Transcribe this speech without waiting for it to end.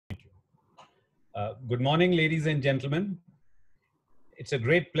Good morning, ladies and gentlemen. It's a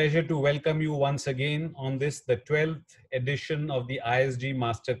great pleasure to welcome you once again on this, the 12th edition of the ISG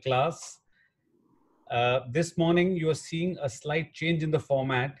Masterclass. This morning, you are seeing a slight change in the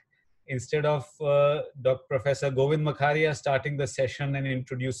format. Instead of Professor Govind Makharia starting the session and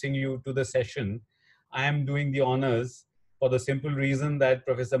introducing you to the session, I am doing the honors for the simple reason that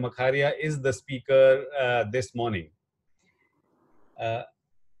Professor Makharia is the speaker this morning.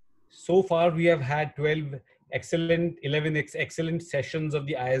 So far, we have had 11 excellent sessions of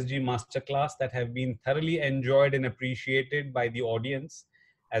the ISG Masterclass that have been thoroughly enjoyed and appreciated by the audience.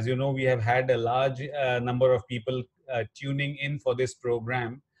 As you know, we have had a large number of people tuning in for this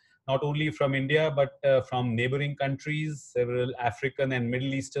program, not only from India, but from neighboring countries, several African and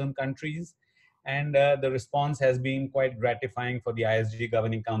Middle Eastern countries. And the response has been quite gratifying for the ISG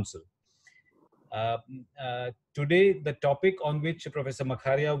Governing Council. Today, the topic on which Professor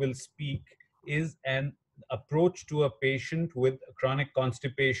Makharia will speak is an approach to a patient with chronic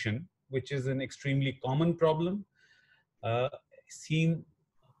constipation, which is an extremely common problem, seen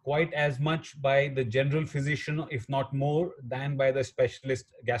quite as much by the general physician, if not more, than by the specialist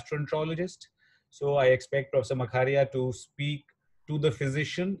gastroenterologist. So I expect Professor Makharia to speak to the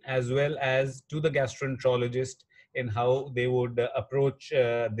physician as well as to the gastroenterologist in how they would approach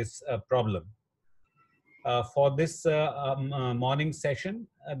this problem. For this morning session,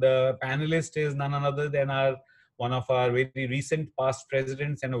 the panelist is none other than one of our very recent past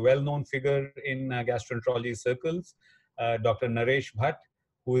presidents and a well-known figure in gastroenterology circles, Dr. Naresh Bhatt,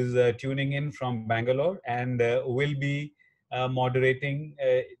 who is tuning in from Bangalore and will be moderating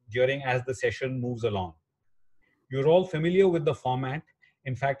during as the session moves along. You're all familiar with the format.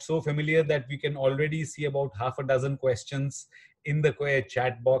 In fact, so familiar that we can already see about half a dozen questions in the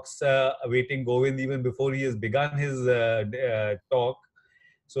chat box awaiting Govind even before he has begun his talk.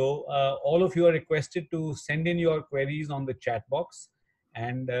 So all of you are requested to send in your queries on the chat box,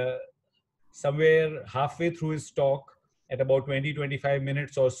 and somewhere halfway through his talk, at about 20-25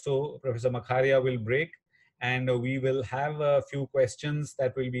 minutes or so, Professor Makharia will break, and we will have a few questions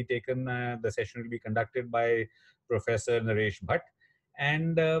that will be taken. The session will be conducted by Professor Naresh Bhatt,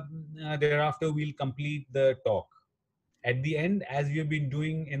 and thereafter we'll complete the talk. At the end, as we've been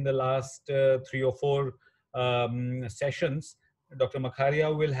doing in the last 3 or 4 sessions, Dr.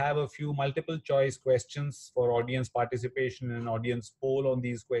 Makharia will have a few multiple choice questions for audience participation and audience poll on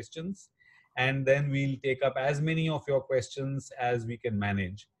these questions. And then we'll take up as many of your questions as we can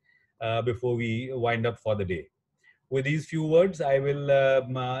manage before we wind up for the day. With these few words, I will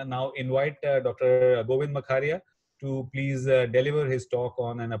now invite Dr. Govind Makharia to please deliver his talk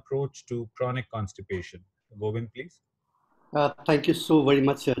on an approach to chronic constipation. Govind, please. Thank you so very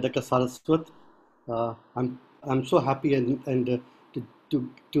much, Dr. Saraswat. I'm so happy to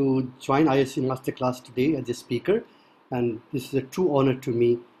join ISC Masterclass today as a speaker, and this is a true honor to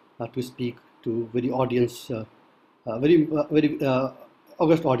me to speak to very august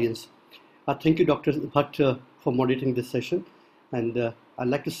audience. Thank you, Dr. Bhatt, for moderating this session, and I'd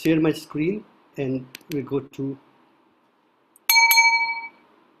like to share my screen, and we go to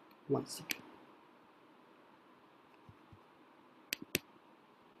 1 second.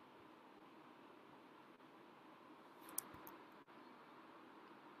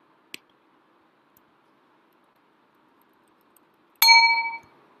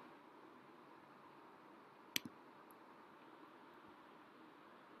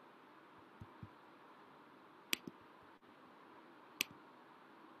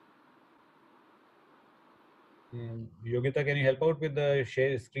 Yogita, can you help out with the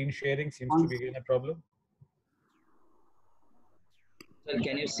screen sharing? Seems to be again a problem. Sir,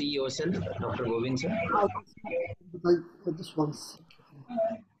 can you see yourself, Dr. Govind, sir? Just 1 second.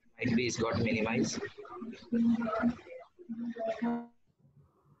 Might be it's got minimized.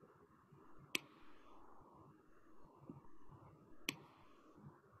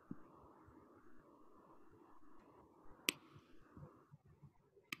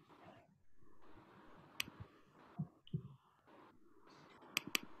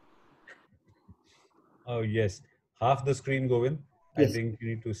 Oh, yes. Half the screen, Govind. Yes. I think you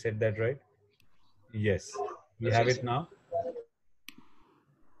need to set that right. Yes. We have it now.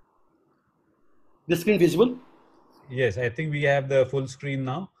 The screen visible? Yes, I think we have the full screen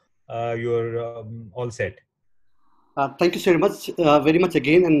now. You're all set. Thank you so very much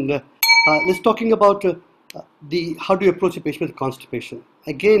again. And let's talking about how do you approach a patient with constipation.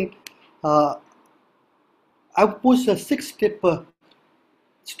 Again, I've posed a 6-step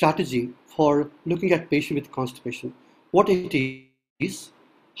strategy for looking at patient with constipation. What it is,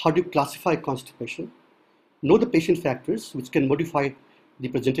 how do you classify constipation, know the patient factors which can modify the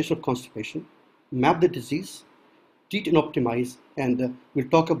presentation of constipation, map the disease, treat and optimize, and we'll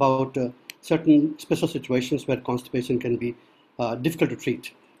talk about certain special situations where constipation can be difficult to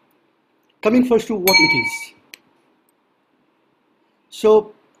treat. Coming first to what it is.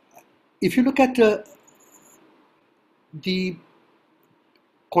 So if you look at the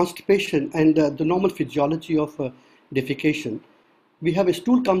constipation and the normal physiology of defecation, we have a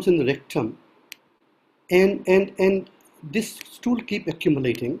stool comes in the rectum, and this stool keep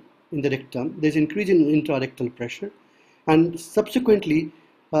accumulating in the rectum. There's increase in intrarectal pressure, and subsequently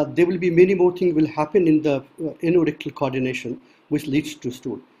there will be many more things will happen in the anorectal coordination, which leads to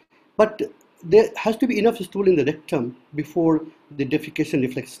stool. But there has to be enough stool in the rectum before the defecation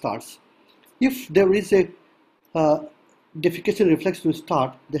reflex starts. If there is a defecation reflex to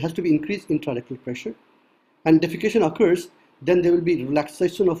start, there has to be increased intrarectal pressure, and defecation occurs, then there will be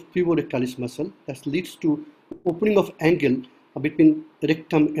relaxation of pivorectalis muscle that leads to opening of angle between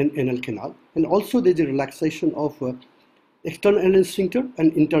rectum and anal canal, and also there is a relaxation of external anal sphincter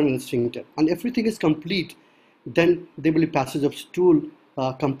and internal sphincter, and everything is complete, then there will be passage of stool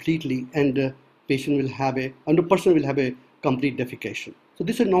completely, and the person will have a complete defecation. So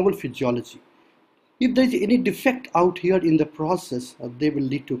this is a normal physiology. If there is any defect out here in the process, they will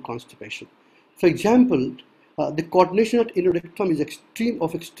lead to constipation. For example, the coordination at anorectum is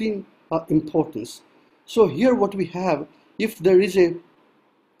of extreme importance. So here what we have, if there is a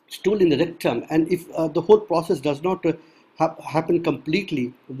stool in the rectum, and if the whole process does not happen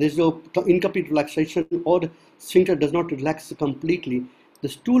completely, there's no incomplete relaxation, or the sphincter does not relax completely, the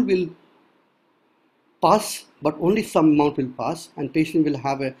stool will pass, but only some amount will pass, and patient will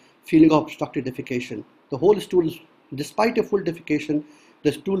have a feeling of obstructed defecation. The whole stool, despite a full defecation,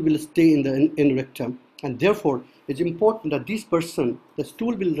 the stool will stay in the rectum, and therefore it's important that this person, the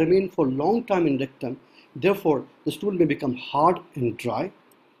stool will remain for a long time in rectum. Therefore, the stool may become hard and dry,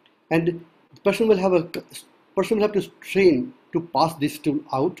 and the person will have to strain to pass this stool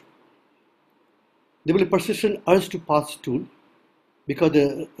out. There will be persistent urge to pass stool because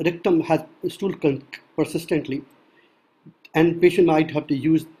the rectum has stool persistently, and patient might have to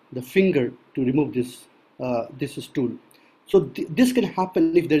use the finger to remove this stool. So this can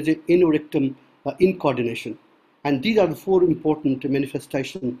happen if there is an anorectum incoordination, and these are the four important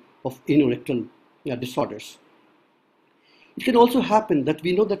manifestations of anorectal disorders. It can also happen that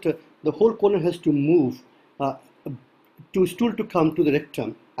we know that the whole colon has to move to stool to come to the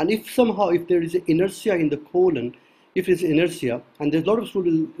rectum, and if there is an inertia in the colon, if it's inertia, and there's a lot of stool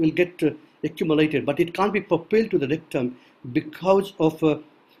will get accumulated, but it can't be propelled to the rectum because of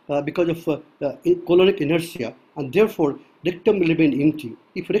colonic inertia, and therefore rectum will remain empty.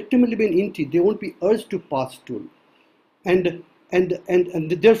 If rectum will remain empty, there won't be urge to pass stool, and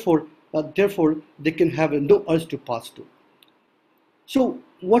therefore they can have no urge to pass stool. So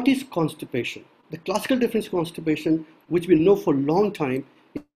what is constipation? The classical definition of constipation, which we know for a long time,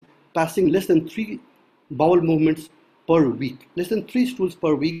 is passing less than 3 bowel movements per week, less than 3 stools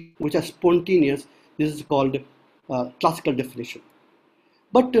per week, which are spontaneous. This is called classical definition.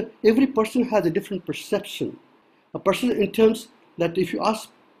 But every person has a different perception. A person, in terms that if you ask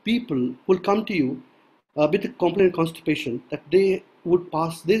people who will come to you with a complaint of constipation, that they would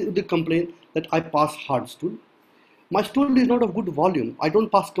complain that I pass hard stool. My stool is not of good volume. I don't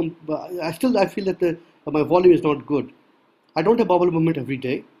pass. I feel that my volume is not good. I don't have bowel movement every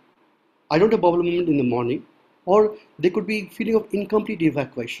day. I don't have bowel movement in the morning, or they could be feeling of incomplete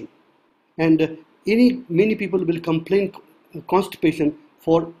evacuation. And many people will complain constipation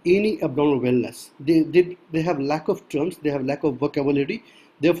for any abdominal wellness. They have lack of terms. They have lack of vocabulary.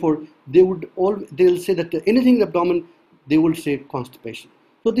 Therefore, they'll say that anything in the abdomen, they will say constipation.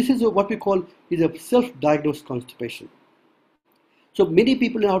 So this is what we call is a self-diagnosed constipation. So many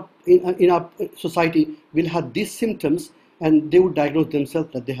people in our society will have these symptoms, and they would diagnose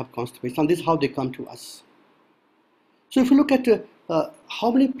themselves that they have constipation, and this is how they come to us. So if you look at how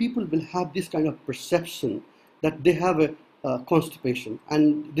many people will have this kind of perception that they have a constipation,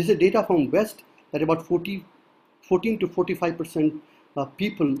 and this is data from West that about 14 to 45%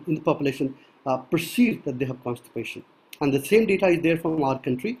 people in the population perceive that they have constipation. And the same data is there from our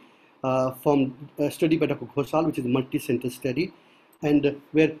country, from a study by Dr. Ghoshal, which is a multi-center study, and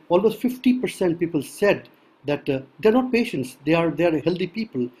where almost 50% people said that they're not patients, they are healthy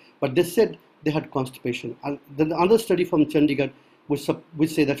people, but they said they had constipation. And then another study from Chandigarh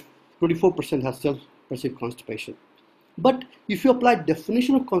which say that 24% has self-perceived constipation. But if you apply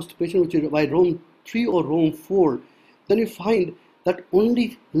definition of constipation, which is by Rome 3 or Rome 4, then you find that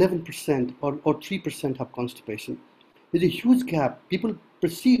only 11% or 3% have constipation. There's a huge gap. People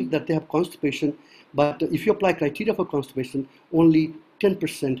perceive that they have constipation, but if you apply criteria for constipation, only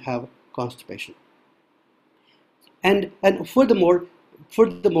 10% have constipation. And furthermore,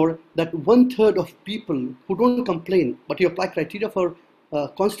 that 1/3 of people who don't complain, but you apply criteria for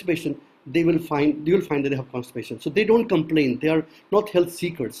constipation, you will find that they have constipation. So they don't complain. They are not health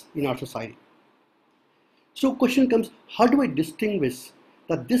seekers in our society. So question comes, how do I distinguish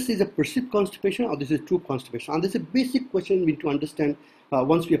that this is a perceived constipation or this is true constipation? And this is a basic question we need to understand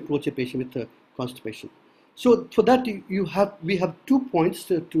once we approach a patient with constipation. So for that, we have 2 points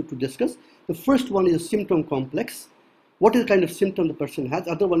to discuss. The first one is a symptom complex. What is the kind of symptom the person has?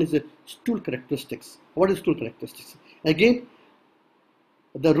 The other one is the stool characteristics. What is stool characteristics? Again,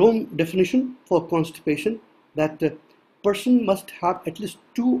 the Rome definition for constipation, that the person must have at least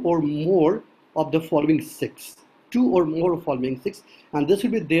 2 or more of the following 6. 2 or more of following 6, and this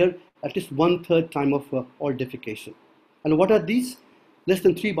will be there at least 1/3 time of all defecation. And what are these? Less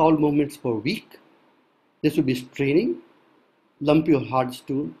than 3 bowel movements per week. This will be straining, lumpy or hard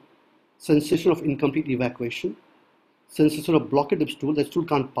stool, sensation of incomplete evacuation, sensation of blockage of stool, the stool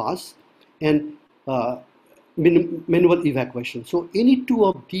can't pass, and manual evacuation. So any 2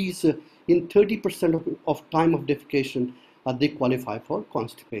 of these in 30% of time of defecation, they qualify for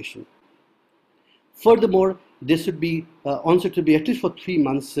constipation. Furthermore, this should be onset to be at least for 3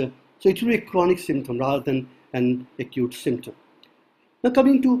 months, so it will be a chronic symptom rather than an acute symptom. Now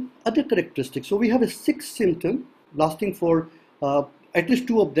coming to other characteristics, so we have a 6th symptom lasting for at least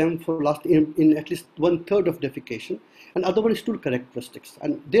 2 of them for in at least 1/3 of defecation, and other one is stool characteristics.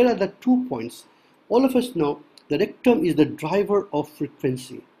 And there are the 2 points. All of us know the rectum is the driver of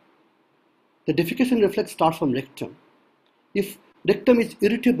frequency. The defecation reflex starts from rectum. If rectum is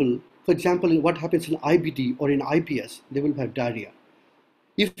irritable, for example, what happens in IBD or in IBS, they will have diarrhea.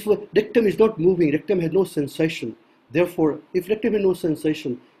 If rectum is not moving, rectum has no sensation, therefore, if rectum has no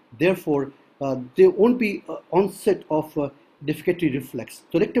sensation, therefore, there won't be onset of defecatory reflex.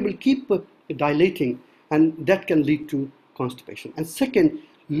 So rectum will keep dilating, and that can lead to constipation. And second,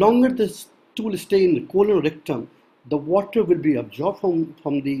 longer the stool stay in the colon or rectum, the water will be absorbed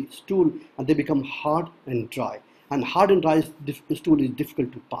from the stool, and they become hard and dry. And hard and dry stool is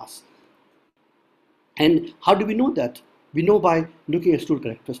difficult to pass. And how do we know that? We know by looking at stool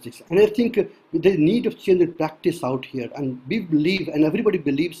characteristics. And I think there's need of change in practice out here. And we believe, and everybody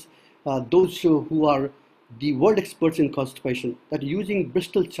believes, those who are the world experts in constipation, that using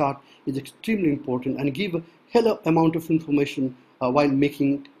Bristol chart is extremely important and give a hell amount of information while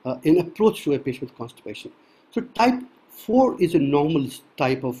making an approach to a patient with constipation. So type 4 is a normal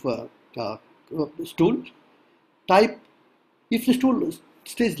type of stool. If the stool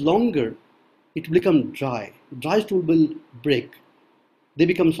stays longer, it will become dry. Dry stool will break. They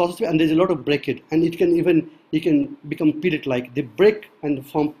become sausage, and there's a lot of breakage, and it can become pellet-like. They break and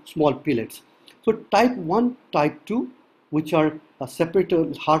form small pellets. So type 1, type 2, which are separate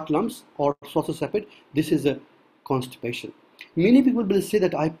heart lumps or sausage separate, this is a constipation. Many people will say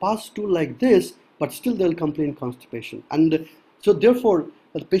that I pass stool like this, but still they'll complain constipation. And so therefore,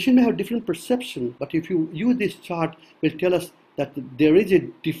 the patient may have different perception, but if you use this chart, it will tell us that there is a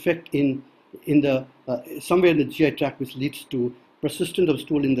defect in the somewhere in the GI tract, which leads to persistence of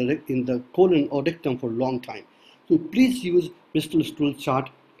stool in the colon or rectum for a long time. So please use Bristol stool chart,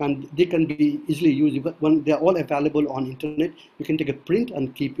 and they can be easily used. When they are all available on internet, you can take a print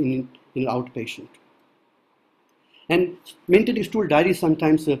and keep in outpatient. And maintaining stool diary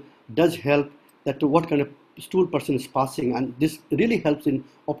sometimes does help that what kind of stool person is passing, and this really helps in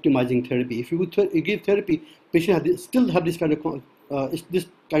optimizing therapy. If you give therapy, patient still have this kind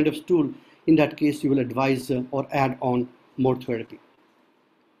of stool. In that case, you will advise or add on more therapy.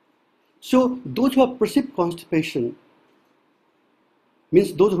 So those who have perceived constipation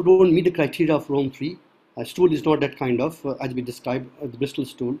means those who don't meet the criteria of Rome 3, stool is not that kind of, as we described, the Bristol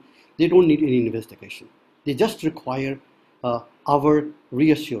stool, they don't need any investigation. They just require our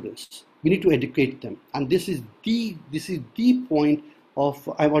reassurance. We need to educate them. And this is the point of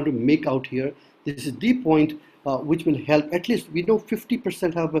I want to make out here. This is the point which will help. At least we know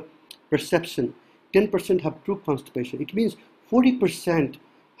 50% have a perception, 10% have true constipation. It means 40%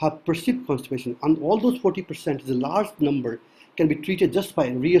 have perceived constipation, and all those 40% is a large number, can be treated just by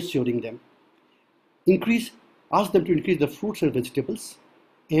reassuring them. Ask them to increase the fruits and vegetables,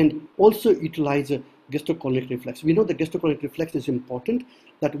 and also utilize a gastrocolic reflex. We know the gastrocolic reflex is important,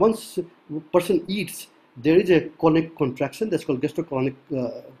 that once a person eats, there is a colonic contraction that's called gastrocolic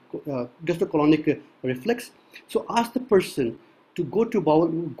reflex. So ask the person to go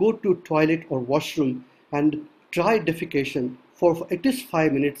to toilet or washroom and try defecation for at least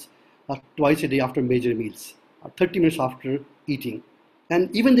 5 minutes twice a day after major meals, 30 minutes after eating,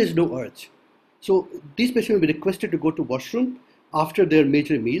 and even there's no urge. So these patients will be requested to go to washroom after their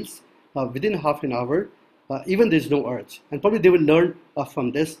major meals within half an hour, even there's no urge. And probably they will learn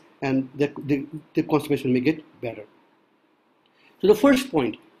from this, and the constipation may get better. So the first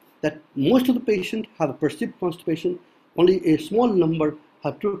point, that most of the patients have a perceived constipation, only a small number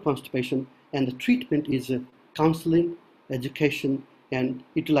have true constipation, and the treatment is counseling, education, and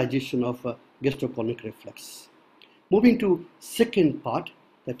utilization of gastrocolonic reflex. Moving to second part,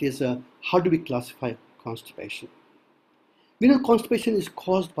 that is how do we classify constipation? We know constipation is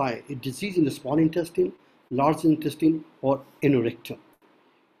caused by a disease in the small intestine, large intestine, or anorectum.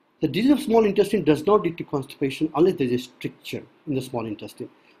 The disease of small intestine does not lead to constipation unless there is a stricture in the small intestine.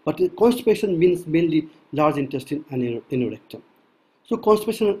 But constipation means mainly large intestine and anorectum. So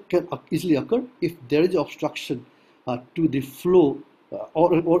constipation can easily occur if there is obstruction to the flow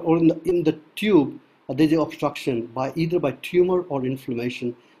or in the tube. There is an obstruction by either by tumor or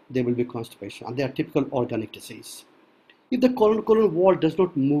inflammation. There will be constipation, and they are typical organic disease. If the colon wall does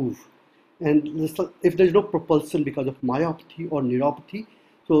not move, and if there is no propulsion because of myopathy or neuropathy,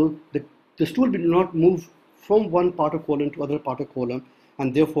 so the stool will not move from one part of colon to other part of colon,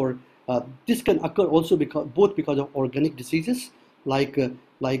 and therefore this can occur also both because of organic diseases like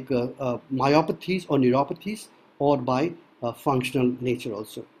myopathies or neuropathies, or by functional nature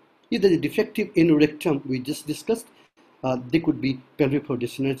also. If there is a defective anorectum we just discussed, there could be pelvic floor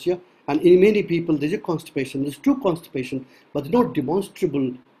dyssynergia, and in many people there is a constipation. There is true constipation, but no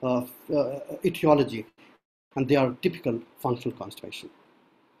demonstrable etiology, and they are typical functional constipation.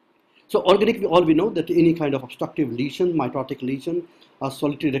 So organic, all we know that any kind of obstructive lesion, mitotic lesion,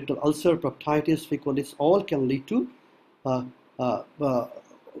 solitary rectal ulcer, proctitis, fecolis, all can lead to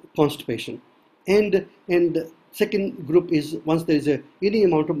constipation. And second group is once there is any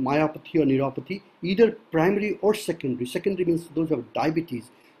amount of myopathy or neuropathy, either primary or secondary. Secondary means those who have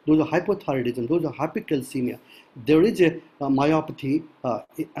diabetes, those are hypothyroidism, those are hypercalcemia. There is a myopathy,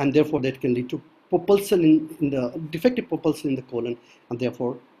 and therefore that can lead to propulsion in the defective propulsion in the colon, and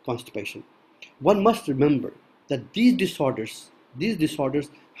therefore constipation. One must remember that these disorders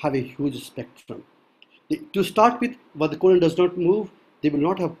have a huge spectrum. To start with, when the colon does not move, they will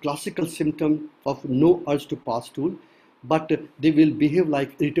not have classical symptom of no urge to pass stool, but they will behave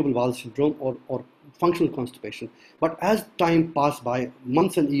like irritable bowel syndrome or functional constipation. But as time passes by,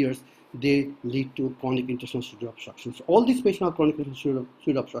 months and years, they lead to chronic intestinal suture obstruction. So all these patients have chronic intestinal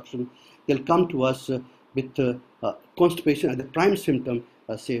suture obstruction. They'll come to us with constipation as the prime symptom,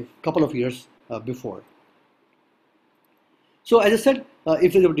 say a couple of years before. So as I said,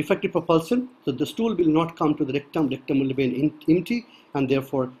 if there is a defective propulsion, so the stool will not come to the rectum will remain empty, and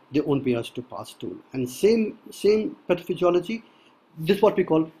therefore they won't be asked to pass stool. And same pathophysiology, this is what we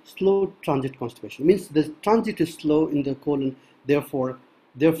call slow transit constipation. It means the transit is slow in the colon, therefore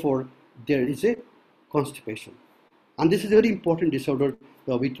there is a constipation. And this is a very important disorder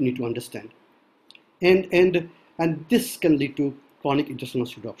we need to understand. And this can lead to chronic intestinal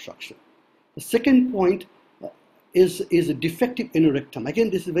suture obstruction. The second point is a defective anorectum. Again,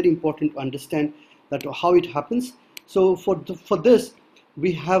 this is very important to understand that how it happens. So for this,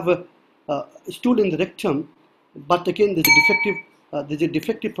 we have a stool in the rectum, but again there's a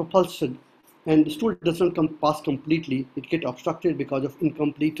defective propulsion, and the stool does not pass completely. It gets obstructed because of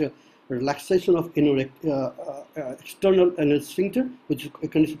incomplete relaxation of external anal sphincter, which is a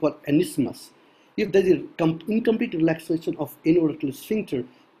condition called anismus. If there is incomplete relaxation of anorectal sphincter,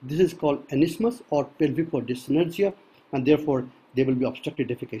 this is called anismus or pelvic floor dyssynergia, and therefore there will be obstructed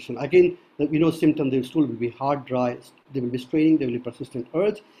defecation. Again, we know symptoms: the stool will be hard, dry, there will be straining, there will be persistent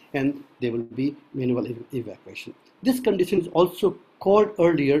urge, and there will be manual evacuation. This condition is also called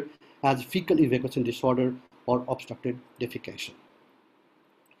earlier as fecal evacuation disorder or obstructed defecation.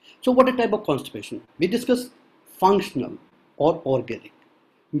 So what a type of constipation? We discussed functional or organic.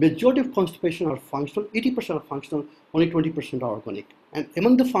 Majority of constipation are functional, 80% are functional, only 20% are organic. And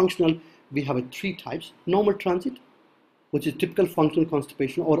among the functional, we have three types: normal transit, which is typical functional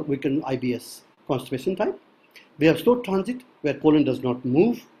constipation, or we can IBS constipation type. We have slow transit, where colon does not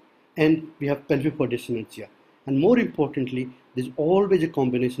move, and we have pelvic floor dyssynergia. And more importantly, there's always a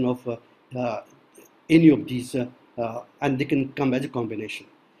combination of any of these, and they can come as a combination.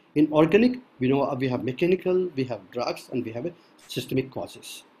 In organic, we know we have mechanical, we have drugs, and we have systemic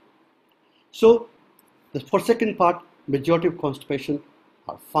causes. So for second part, majority of constipation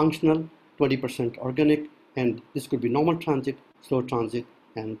are functional, 20% organic, and this could be normal transit, slow transit,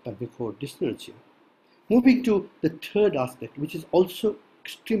 and pelvic floor dyssynergia. Moving to the third aspect, which is also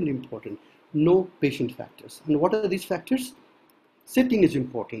extremely important: no patient factors. And what are these factors? Setting is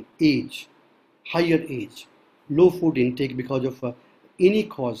important: age, higher age, low food intake because of any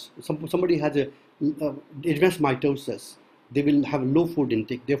cause. Somebody has a advanced mitosis, they will have low food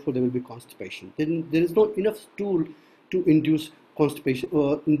intake, therefore there will be constipation. Then there is not enough stool to induce constipation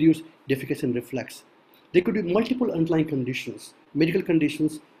or induce defecation reflex. There could be multiple underlying conditions. Medical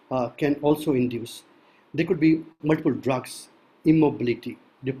conditions can also induce. There could be multiple drugs, immobility,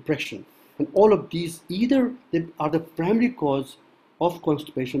 depression, and all of these either they are the primary cause of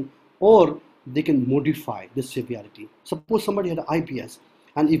constipation or they can modify the severity. Suppose somebody had IBS,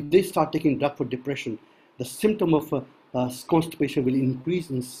 and if they start taking drug for depression, the symptom of constipation will increase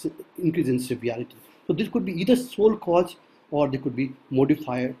in severity. So this could be either sole cause or there could be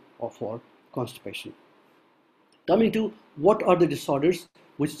modifier for constipation. Coming to what are the disorders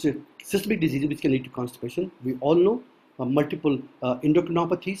which systemic diseases which can lead to constipation. We all know multiple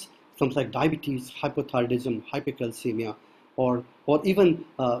endocrinopathies, things like diabetes, hypothyroidism, hypercalcemia, or even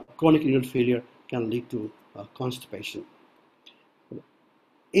chronic renal failure can lead to constipation.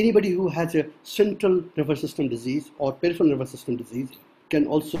 Anybody who has a central nervous system disease or peripheral nervous system disease can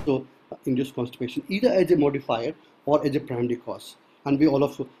also induce constipation, either as a modifier or as a primary cause. And we all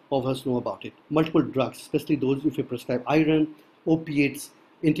of us know about it. Multiple drugs, especially those if you prescribe iron, opiates,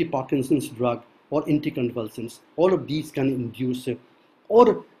 anti-Parkinson's drug, or anticonvulsants, all of these can induce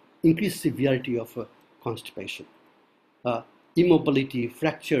or increase severity of constipation. Immobility,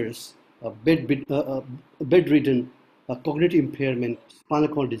 fractures, bedridden, cognitive impairment, spinal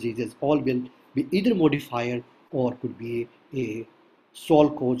cord diseases, all will be either modifier or could be a sole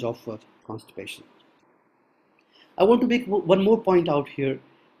cause of constipation. I want to make one more point out here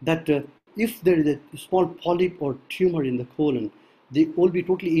that if there is a small polyp or tumor in the colon, they will be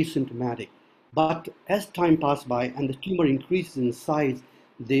totally asymptomatic. But as time passes by and the tumor increases in size,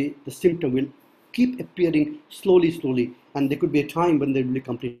 the symptom will keep appearing slowly, and there could be a time when there will be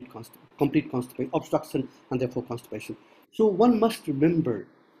complete constipation, obstruction, and therefore constipation. So one must remember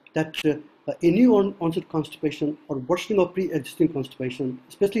that a new onset constipation or worsening of pre-existing constipation,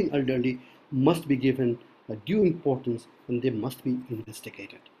 especially in elderly, must be given due importance and they must be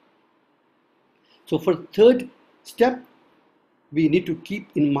investigated. So for the third step, we need to keep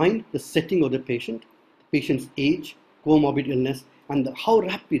in mind the setting of the patient's age, comorbid illness, and how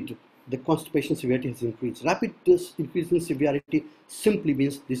rapid the constipation severity has increased. Rapid increase in severity simply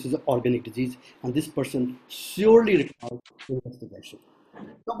means this is an organic disease and this person surely requires investigation.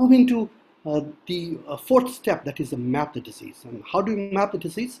 Now moving to the fourth step, that is to map the disease. And how do we map the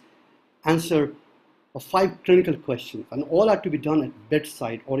disease? Answer 5 clinical questions, and all are to be done at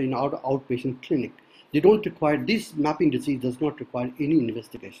bedside or in our outpatient clinic. They don't require, this mapping disease does not require any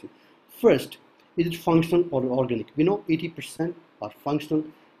investigation. First, is it functional or organic? We know 80% are functional,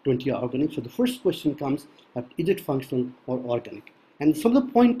 20 are organic. So the first question comes that is it functional or organic? And some of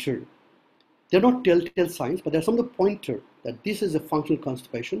the pointer, they're not telltale signs, but there's some of the pointer that this is a functional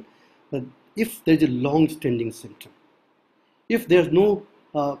constipation. That if there's a long-standing symptom, if there's no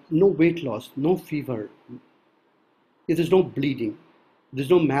weight loss, no fever, if there's no bleeding, there's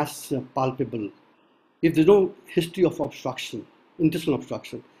no mass palpable, if there's no history of obstruction, intestinal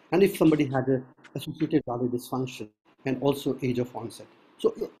obstruction, and if somebody had a associated bladder dysfunction and also age of onset.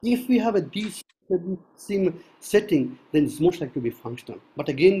 So if we have these same setting, then it's most likely to be functional. But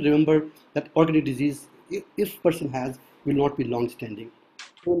again, remember that organic disease, if person has, will not be long-standing.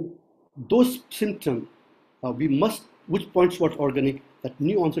 So those symptoms, we must, which points towards organic, that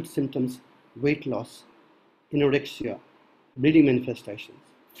new onset symptoms, weight loss, anorexia, bleeding manifestations,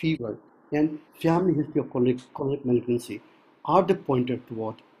 fever, and family history of chronic malignancy are the pointer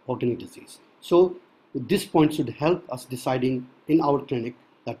toward organic disease. So this point should help us deciding in our clinic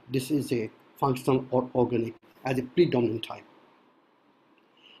that this is a functional or organic as a predominant type.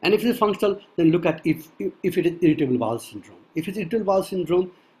 And if it is functional, then look at if it is irritable bowel syndrome. If it's irritable bowel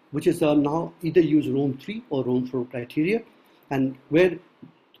syndrome, which is now either use Rome 3 or Rome 4 criteria, and where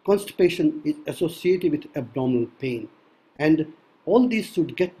constipation is associated with abdominal pain. And all these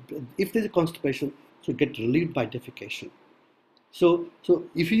should get, if there's a constipation, should get relieved by defecation. So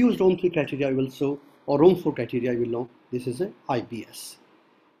if you use Rome 3 criteria, you will show, or Rome 4 criteria, you will know this is a IBS.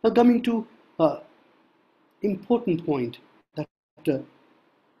 Now coming to important point that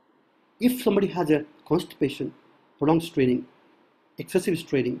if somebody has a constipation, prolonged straining, excessive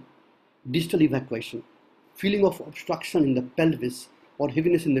straining, distal evacuation, feeling of obstruction in the pelvis or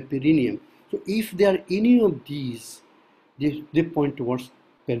heaviness in the perineum. So if there are any of these, they point towards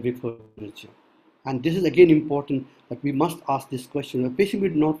pelvic floor inertia. And this is again important that we must ask this question. The patient will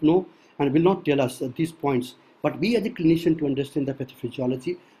not know and will not tell us these points, but we as a clinician to understand the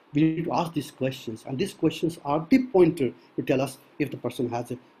pathophysiology, we need to ask these questions. And these questions are the pointer to tell us if the person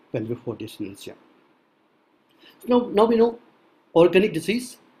has a pelvic floor dysplasia. So now we know organic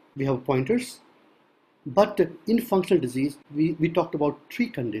disease, we have pointers. But in functional disease, we talked about three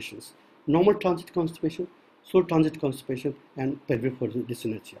conditions: normal transit constipation, slow transit constipation, and pelvic floor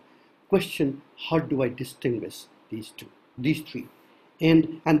dyssynergia. Question: how do I distinguish these three?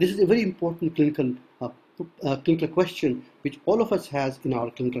 And this is a very important clinical question which all of us has in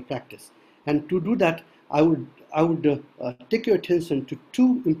our clinical practice. And to do that, I would take your attention to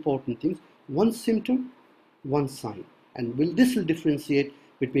two important things: one symptom, one sign. And this will differentiate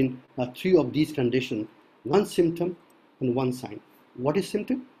between three of these conditions: one symptom and one sign. What is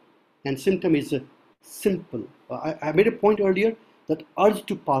symptom? And symptom is simple. I made a point earlier that urge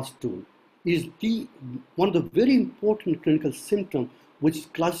to pass stool is one of the very important clinical symptoms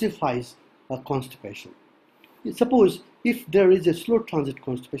which classifies constipation. Suppose if there is a slow transit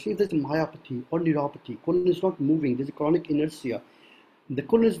constipation, if there's a myopathy or neuropathy, colon is not moving, there's a chronic inertia, the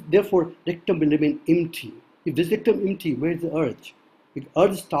colon is, therefore, rectum will remain empty. If this rectum empty, where is the urge? If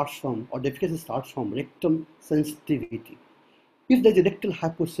urge starts from, or defecation starts from, rectum sensitivity. If there's a rectal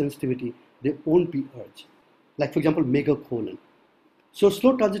hyposensitivity, there won't be urge. Like, for example, megacolon. So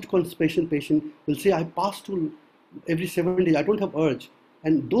slow transit constipation patient will say, I pass stool every 7 days, I don't have urge.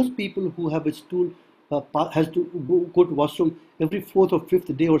 And those people who have a stool has to go to washroom every 4th or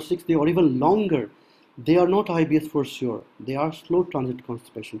 5th day or 6th day or even longer, they are not IBS for sure. They are slow transit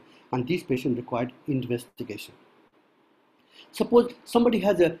constipation, and these patients require investigation. Suppose somebody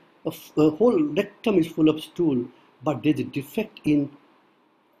has a whole rectum is full of stool, but there's a defect in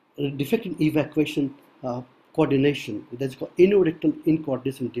evacuation coordination. That's called anorectal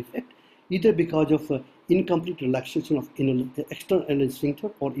incoordination defect, either because of incomplete relaxation of external anal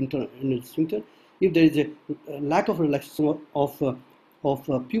sphincter or internal anal sphincter. If there is a lack of relaxation of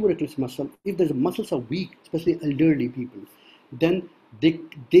puborectal muscle, if the muscles are weak, especially elderly people, then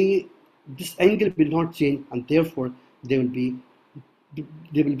this angle will not change, and therefore rectum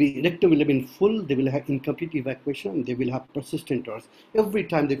will remain full, they will have incomplete evacuation, and they will have persistent urge. Every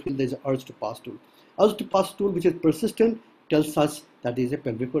time they feel there's an urge to pass stool. Urge to pass stool which is persistent tells us that there is a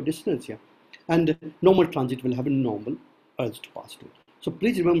pelvic floor dyssynergia. And normal transit will have a normal urge to pass stool. So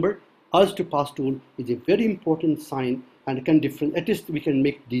please remember, urge to pass stool is a very important sign, and at least we can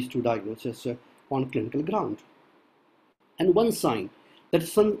make these two diagnoses on clinical ground. And one sign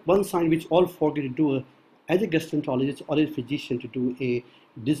which all forget to do as a gastroenterologist or a physician, to do a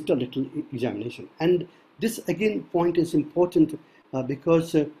digital rectal examination. And this again point is important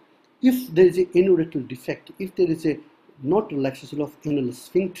because if there is an anorectal defect, if there is a not relaxation of anal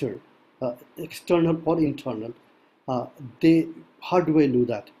sphincter, external or internal, how do I know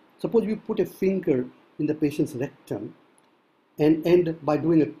that? Suppose we put a finger in the patient's rectum and by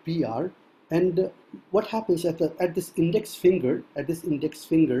doing a PR, and what happens at this index finger,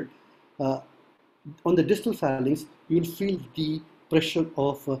 on the distal phalanx, you will feel the pressure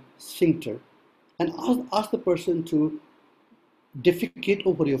of sphincter, and ask the person to defecate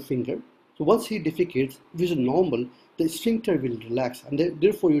over your finger. So once he defecates, if it's normal, the sphincter will relax, and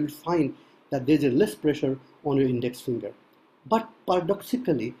therefore you will find that there's a less pressure on your index finger. But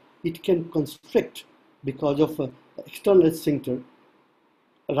paradoxically, it can constrict because of external sphincter.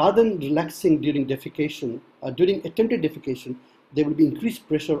 Rather than relaxing during defecation, during attempted defecation, there will be increased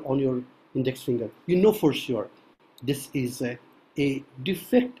pressure on your index finger. You know for sure this is a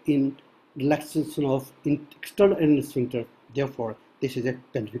defect in relaxation of external anal sphincter. Therefore, this is a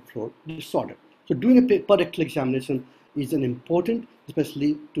pelvic floor disorder. So doing a rectal examination is an important,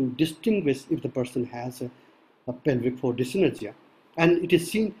 especially to distinguish if the person has a pelvic floor dyssynergia. And it is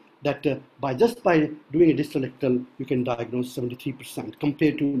seen that by doing a distal rectal, you can diagnose 73%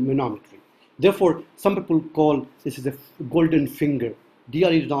 compared to manometry. Therefore, some people call this is a golden finger.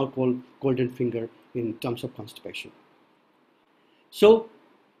 DRE is now called golden finger in terms of constipation. So,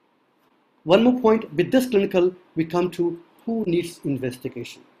 one more point, with this clinical, we come to who needs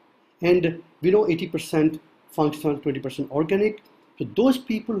investigation. And we know 80% functional, 20% organic. So those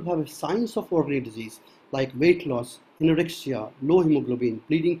people who have signs of organic disease, like weight loss, anorexia, low hemoglobin,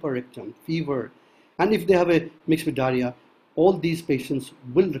 bleeding per rectum, fever, and if they have a mixed with diarrhea, all these patients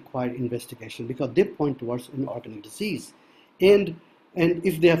will require investigation because they point towards an organic disease. And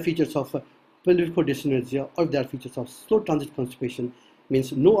if they have features of pelvic floor dyssynergia, or if there are features of slow transit constipation,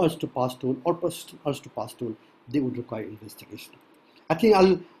 means no urge to pass stool or urge to pass stool, they would require investigation. I think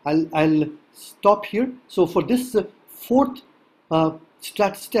I'll stop here. So for this fourth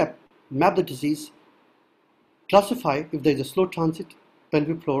step, map the disease, classify if there is a slow transit,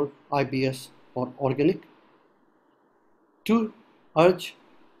 pelvic floor, IBS, or organic. 2. Urge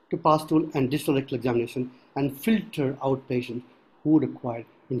to pass stool and distal rectal examination, and filter out patients who require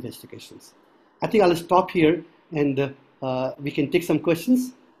investigations. I think I'll stop here, and we can take some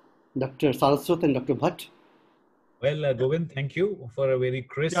questions. Dr. Saraswat and Dr. Bhatt. Well, Govind, thank you for a very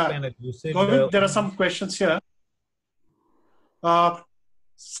crisp Yeah. and lucid. Govind, there are some questions here.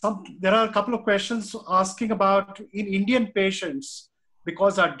 There are a couple of questions asking about in Indian patients,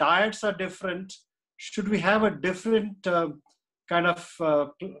 because our diets are different, should we have a different kind of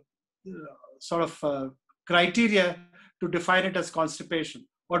criteria to define it as constipation,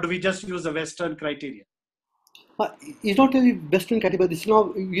 or do we just use the Western criteria? It's not really Western category. This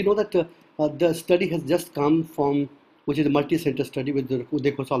now, you know that the study has just come from, which is a multi-center study with the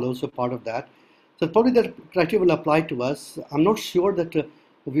Udekosal also part of that. So probably that criteria will apply to us. I'm not sure that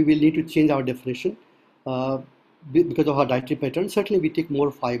we will need to change our definition because of our dietary pattern. Certainly we take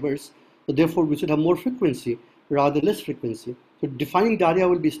more fibers, so therefore we should have more frequency rather than less frequency. So defining diarrhea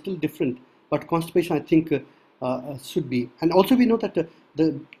will be still different, but constipation I think should be. And also we know that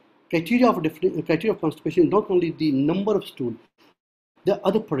the criteria of constipation is not only the number of stool, there are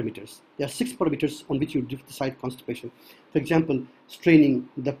other parameters. There are 6 parameters on which you decide constipation. For example, straining,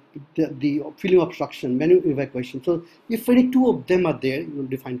 the feeling of obstruction, menu evacuation. So if any 2 of them are there, you will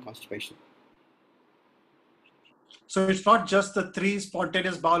define constipation. So it's not just the 3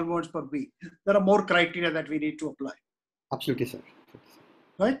 spontaneous bowel movements per week. There are more criteria that we need to apply. Absolutely, sir.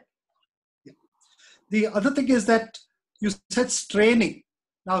 Right? Yeah. The other thing is that you said straining.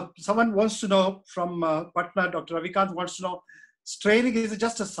 Now, someone wants to know from Patna, Dr. Ravikant wants to know, straining, is it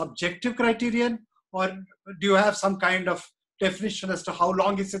just a subjective criterion, or do you have some kind of definition as to how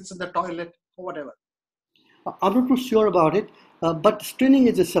long he sits in the toilet or whatever? I'm not too sure about it, but straining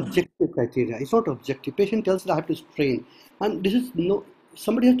is a subjective criteria. It's not objective. Patient tells that I have to strain, and this is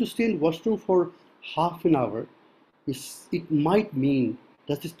somebody has to stay in washroom for half an hour. It might mean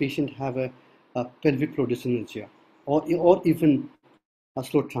does this patient have a pelvic floor dyssynergia or even a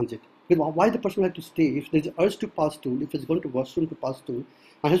slow transit. Why the person has to stay? If there's an urge to pass stool, if it's going to washroom to pass stool,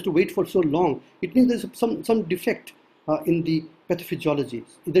 and has to wait for so long, it means there's some defect in the pathophysiology.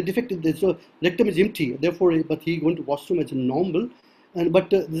 The defect is the rectum is empty, therefore, but he going to washroom as a normal, but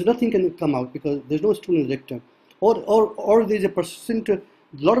there's nothing can come out because there's no stool in the rectum, or there's a persistent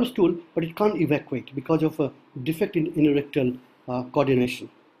lot of stool, but it can't evacuate because of a defect in rectal coordination.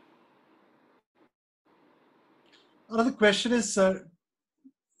 Another question is,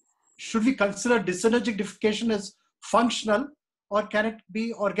 should we consider dyssynergic defecation as functional, or can it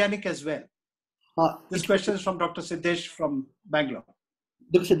be organic as well? This question is from Dr. Siddesh from Bangalore.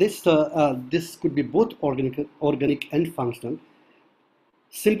 Dr. Siddesh, this could be both organic and functional.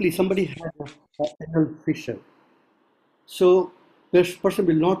 Simply, somebody had an anal fissure. So this person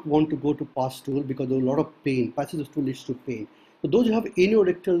will not want to go to pass stool because of a lot of pain. Passage of stool leads to pain. So those who have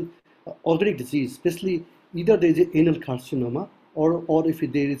anorectal organic disease, especially either there is an anal carcinoma or if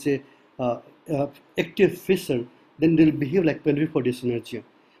there is a active fissure, then they will behave like pelvic floor dyssynergia.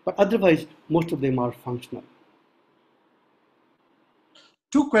 But otherwise, most of them are functional.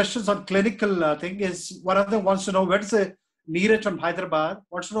 2 questions on clinical thing is, one of them wants to know, where is the Neeraj from Hyderabad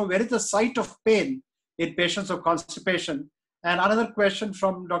wants to know where is the site of pain in patients of constipation. And another question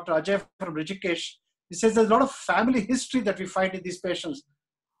from Dr. Ajay from Rishikesh. He says there's a lot of family history that we find in these patients.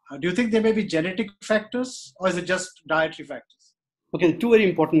 Do you think there may be genetic factors, or is it just dietary factors? Okay, 2 very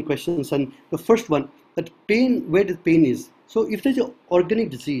important questions. And the first one, that pain, where the pain is. So if there is an organic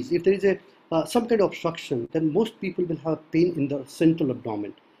disease, if there is some kind of obstruction, then most people will have pain in the central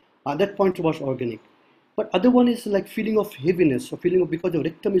abdomen. That point was organic. But other one is like feeling of heaviness, or feeling of because the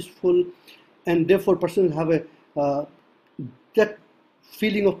rectum is full, and therefore person will have that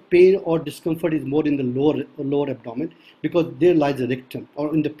feeling of pain or discomfort is more in the lower abdomen, because there lies the rectum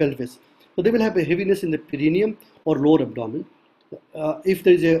or in the pelvis. So they will have a heaviness in the perineum or lower abdomen if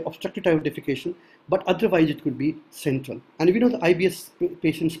there is a obstructive type of defecation, but otherwise it could be central. And we know the IBS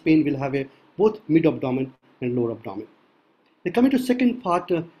patient's pain will have both mid abdomen and lower abdomen. The coming to second part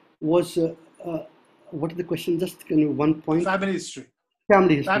was what is the question? Just one point. Family history.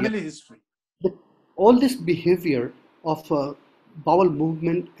 Family history. Family history. All this behavior of bowel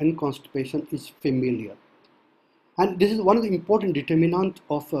movement and constipation is familiar. And this is one of the important determinants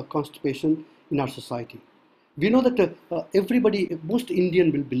of constipation in our society. We know that most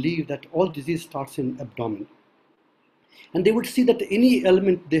Indian will believe that all disease starts in abdomen. And they would see that any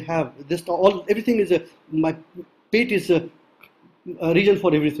element they have, everything is my pate is a region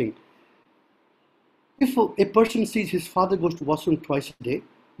for everything. If a person sees his father goes to washroom twice a day,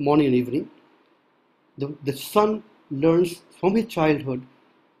 morning and evening, the son learns from his childhood,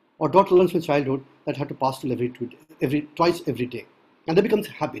 or daughter learns from childhood, that have to pass stool twice every day, and that becomes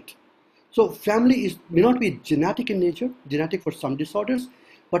a habit. So family may not be genetic in nature, genetic for some disorders,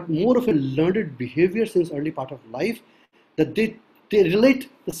 but more of a learned behavior since early part of life, that they they relate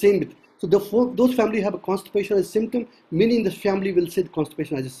the same with. So those family have a constipation as a symptom, meaning the family will say the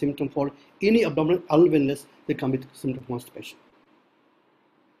constipation as a symptom for any abdominal unwellness they come with symptom of constipation.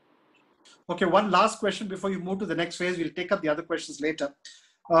 Okay, one last question before you move to the next phase. We'll take up the other questions later.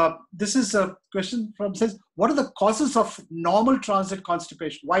 This is a question from says, what are the causes of normal transit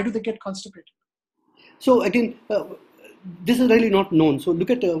constipation? Why do they get constipated? So again, this is really not known. So look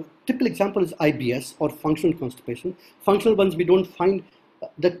at a typical example is IBS or functional constipation. Functional ones we don't find.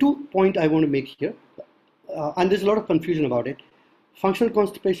 The 2 point I want to make here, and there's a lot of confusion about it. Functional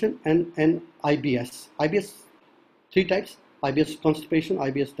constipation and IBS. IBS, 3 types: IBS constipation,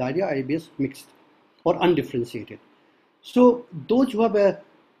 IBS diarrhea, IBS mixed or undifferentiated. So those who have a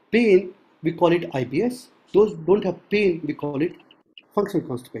pain, we call it IBS. Those who don't have pain, we call it functional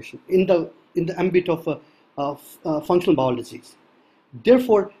constipation in the ambit of functional bowel disease.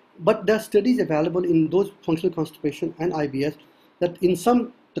 Therefore, but there are studies available in those functional constipation and IBS that in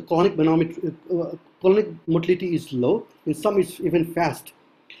some the chronic motility is low, in some it's even fast,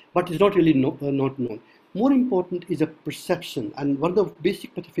 but it's not really not known. More important is a perception, and one of the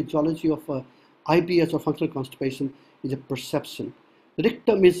basic pathophysiology of IBS or functional constipation is a perception. The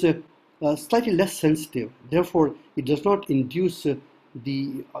rectum is slightly less sensitive, therefore it does not induce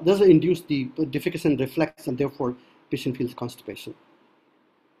the defecation reflex, and therefore patient feels constipation.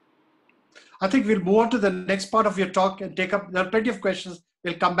 I think we'll move on to the next part of your talk and take up, there are plenty of questions.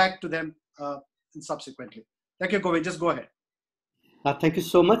 We'll come back to them subsequently. Thank you, Govind. Just go ahead. Thank you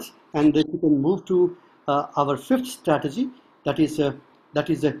so much. And we can move to our 5th strategy, that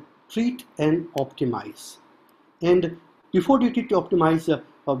is treat and optimize. And before we treat to optimize,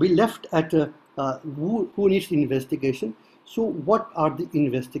 we left at who needs investigation. So what are the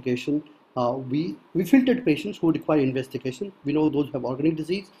investigation? We filtered patients who require investigation. We know those who have organic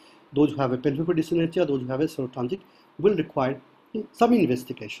disease, those who have a pelvic dyssynergia, those who have a serotransit will require some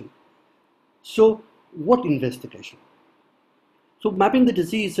investigation. So what investigation? So mapping the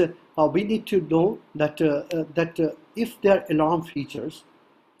disease, we need to know that if there are alarm features,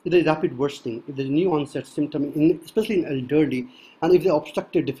 if there is rapid worsening, if there is new onset symptom, especially in elderly, and if there is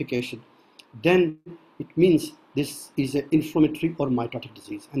obstructive defecation, then it means this is an inflammatory or mitotic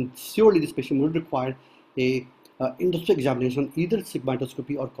disease, and surely this patient will require a endoscopic examination, either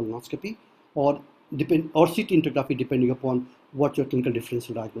sigmoidoscopy or colonoscopy, or CT intergraphy, depending upon what your clinical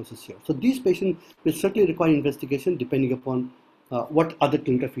differential diagnosis here. So these patients will certainly require investigation depending upon what other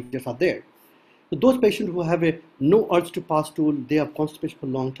clinical features are there. So those patients who have no urge to pass stool, they have constipation for a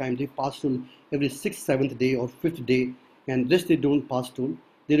long time, they pass stool every 6th, 7th day or 5th day, and this they don't pass stool,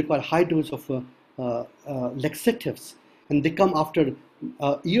 they require high dose of laxatives, and they come after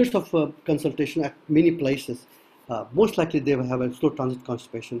years of consultation at many places. Most likely they will have a slow transit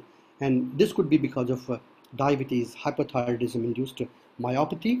constipation, and this could be because of diabetes, hypothyroidism induced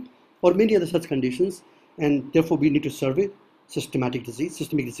myopathy, or many other such conditions, and therefore we need to survey systemic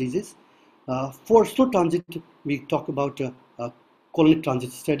diseases. For slow transit, we talk about colonic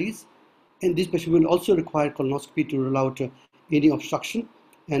transit studies, and this patient will also require colonoscopy to rule out any obstruction,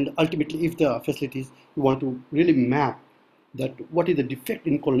 and ultimately, if there are facilities, we want to really map that what is the defect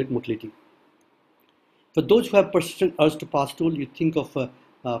in colonic motility. For those who have persistent urge to pass stool, you think of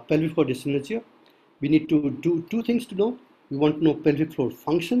pelvic floor dyssynergia. We need to do 2 things to know. We want to know pelvic floor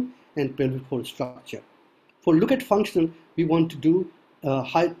function and pelvic floor structure. For look at function, we want to do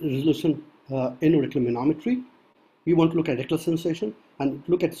high resolution anorectal manometry. We want to look at rectal sensation, and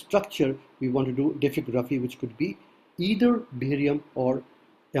look at structure. We want to do defecography, which could be either barium or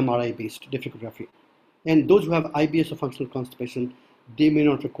MRI based defecography. And those who have IBS or functional constipation, they may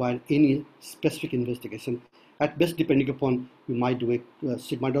not require any specific investigation. At best, depending upon, we might do a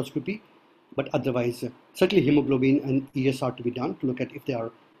sigmoidoscopy, but otherwise, certainly hemoglobin and ESR to be done to look at if they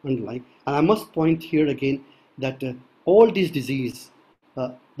are underlying. And I must point here again that all these diseases,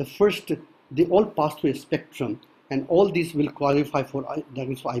 they all pass through a spectrum, and all these will qualify for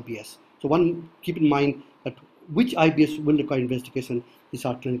diagnosis for IBS. So one, keep in mind that which IBS will require investigation is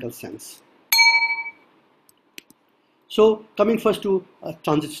our clinical sense. So coming first to a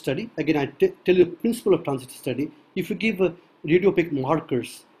transit study, again I tell you the principle of transit study. If you give radiopaque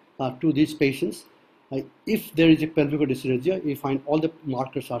markers to these patients, if there is a pelvic dyssynergia, you find all the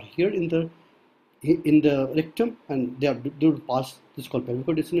markers are here in the rectum, and they will pass. This is called pelvic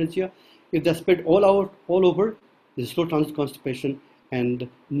dyssynergia. If they're spread all over, this is slow transit constipation, and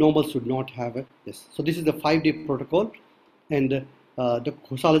normal should not have this. So this is the 5-day protocol, and the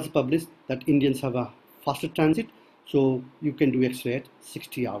Gonzalez published that Indians have a faster transit, so you can do X-ray at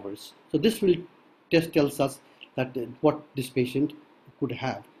 60 hours. So this tells us that what this patient could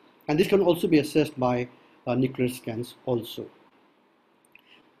have, and this can also be assessed by nuclear scans also.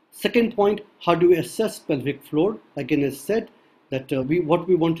 Second point, how do we assess pelvic floor? Again, as said, that what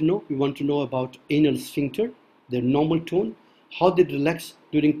we want to know about anal sphincter, their normal tone, how they relax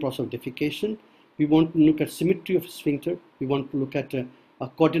during process of defecation. We want to look at symmetry of sphincter. We want to look at a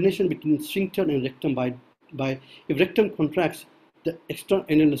coordination between sphincter and rectum by if rectum contracts, the external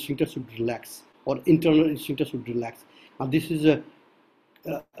anal sphincter should relax or internal sphincter should relax. And this is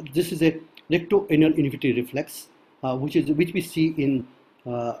a recto-anal inverted reflex, which we see in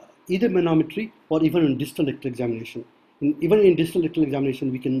either manometry or even in distal rectal examination. Even in distal rectal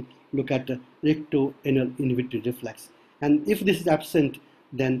examination, we can look at recto-anal inverted reflex. And if this is absent,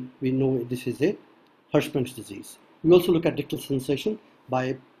 then we know this is a Hirschsprung's disease. We also look at rectal sensation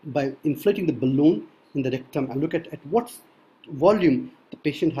by inflating the balloon in the rectum and look at what volume the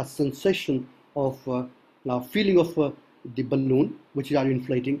patient has sensation of feeling of the balloon which are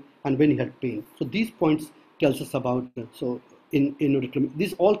inflating and when he had pain. So these points tells us about in rectal.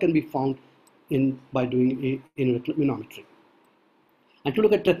 These all can be found by doing a rectal manometry. And to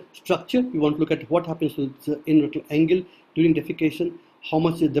look at the structure, we want to look at what happens with the rectal angle during defecation, how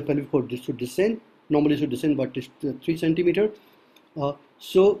much the pelvic floor should descend. Normally it should descend by 3 centimeters.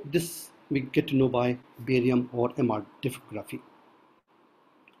 So this we get to know by barium or MR diffography.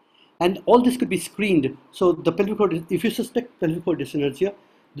 And all this could be screened. So the pelvic floor, if you suspect pelvic floor dyssynergia,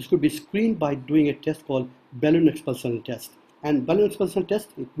 this could be screened by doing a test called balloon expulsion test. And balloon expulsion test,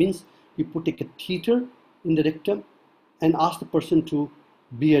 it means you put a catheter in the rectum and ask the person to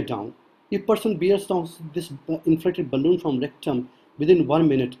bear down. If person bears down this inflated balloon from rectum within 1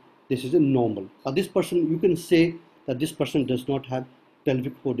 minute, this is a normal. This person, you can say that this person does not have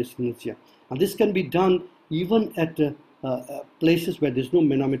pelvic floor dyssynergia. And this can be done even at places where there's no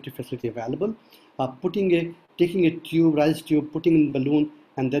manometry facility available. Taking a tube, rise tube, putting in balloon,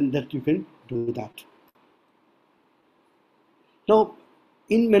 and then that you can do that. Now,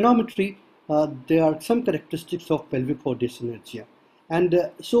 in manometry, there are some characteristics of pelvic floor dyssynergia.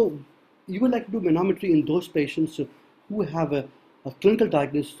 And so you would like to do manometry in those patients who have a clinical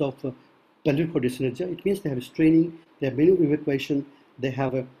diagnosis of pelvic floor dyssynergia. It means they have straining, they have menu evacuation, they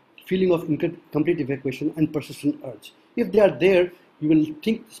have a feeling of incomplete evacuation and persistent urge. If they are there, you will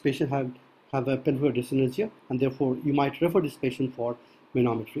think this patient have a pelvic floor dyssynergia, and therefore you might refer this patient for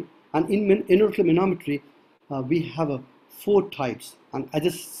manometry. And in rectal manometry, we have 4 types. And I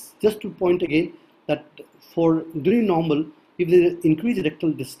just to point again that for during normal, if there is increased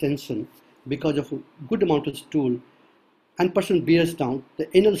rectal distension because of a good amount of stool, and person bears down, the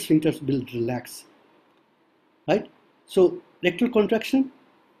anal sphincters will relax, right? So rectal contraction,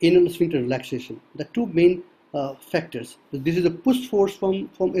 anal sphincter relaxation, the 2 main factors. This is a push force from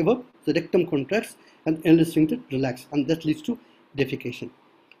above, the rectum contracts and anal sphincter relax, and that leads to defecation.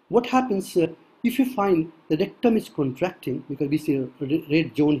 What happens if you find the rectum is contracting, because we see a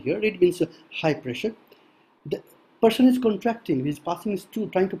red zone here, red means high pressure. The person is contracting, he is passing stool,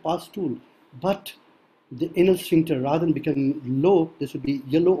 trying to pass stool, but the anal sphincter, rather than becoming low, this would be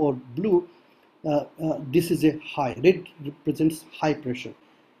yellow or blue, this is a high. Red represents high pressure.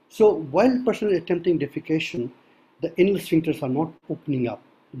 So while the person is attempting defecation, the anal sphincters are not opening up.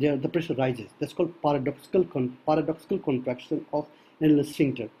 The pressure rises. That's called paradoxical contraction of anal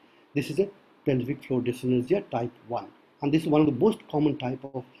sphincter. This is a pelvic floor dyssynergia type 1. And this is one of the most common type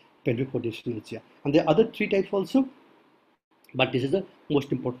of pelvic floor dyssynergia. And there are other 3 types also, but this is the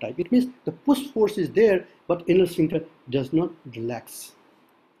most important type. It means the push force is there, but anal sphincter does not relax.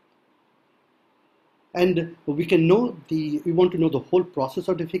 And we want to know the whole process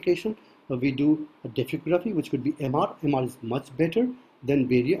of defecation. We do a defecography, which could be MR. MR is much better than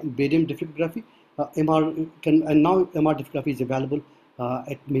barium defecography. And now MR defecography is available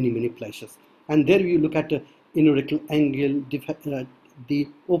at many places. And there you look at the rectal angle, the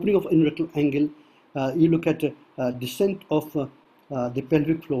opening of rectal angle. You look at descent of the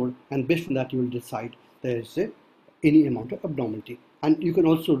pelvic floor, and based on that you will decide there is any amount of abnormality. And you can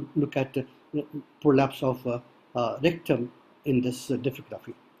also look at prolapse of rectum in this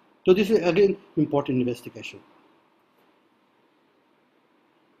defecography. So this is again important investigation.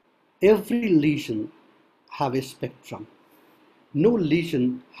 Every lesion have a spectrum. No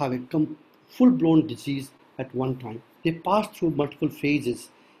lesion have a full-blown disease at one time. They pass through multiple phases,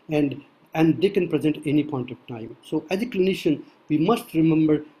 and they can present at any point of time. So as a clinician, we must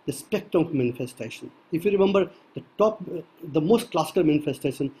remember the spectrum of manifestation. If you remember the most classical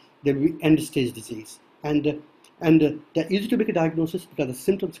manifestation, there will be end-stage disease. And they're easy to make a diagnosis because the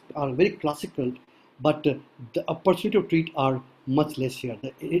symptoms are very classical, but the opportunity to treat are much less here.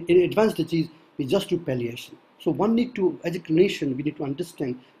 In advanced disease, we just do palliation. So one need to, as a clinician, we need to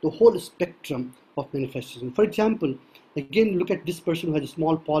understand the whole spectrum of manifestation. For example, again, look at this person who has a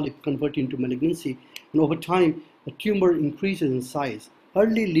small polyp convert into malignancy, and over time, the tumor increases in size.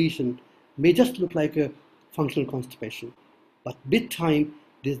 Early lesion may just look like a functional constipation, but with time,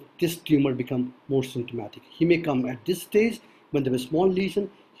 this tumor become more symptomatic. He may come at this stage when there is a small lesion.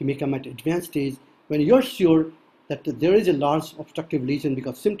 He may come at advanced stage when you're sure that there is a large obstructive lesion,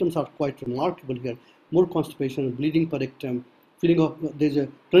 because symptoms are quite remarkable here. More constipation, bleeding per rectum, feeling of there's a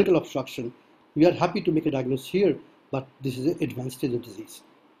clinical obstruction. We are happy to make a diagnosis here, but this is an advanced stage of disease.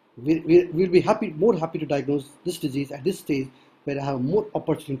 We'll be more happy to diagnose this disease at this stage where I have more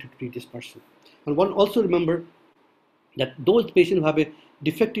opportunity to treat this person. And one also remember that those patients who have a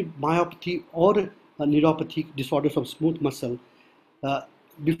defective myopathy or a neuropathy disorders of smooth muscle,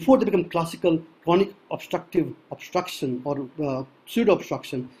 before they become classical chronic obstruction or pseudo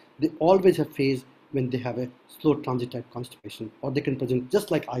obstruction, they always have phase when they have a slow transit type constipation, or they can present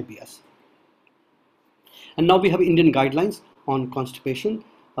just like IBS. And now we have Indian guidelines on constipation,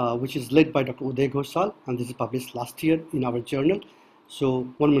 which is led by Dr. Uday Ghoshal, and this is published last year in our journal. So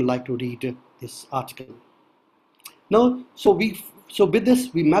one would like to read this article. Now, so with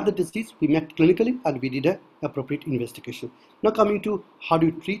this, we mapped the disease, we mapped clinically, and we did an appropriate investigation. Now coming to how do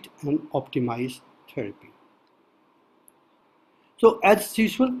you treat and optimize therapy. So as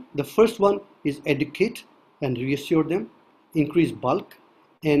usual, the first one is educate and reassure them, increase bulk,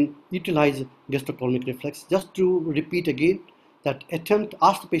 and utilize gastrochronic reflex. Just to repeat again, that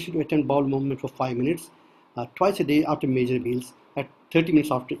ask the patient to attempt bowel movement for 5 minutes, twice a day after major meals, at 30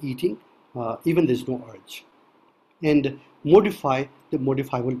 minutes after eating, even there's no urge. And modify the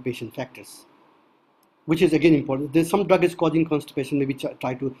modifiable patient factors, which is again important. There's some drug is causing constipation, maybe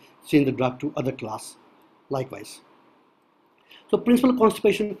try to change the drug to other class, likewise. So principal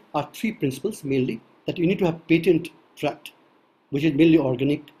constipation are 3 principles mainly, that you need to have patent tract, which is mainly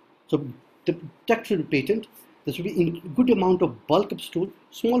organic. So the tract should be patent. There should be a good amount of bulk of stool.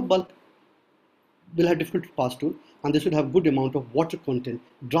 Small bulk will have difficult to pass stool, and they should have good amount of water content.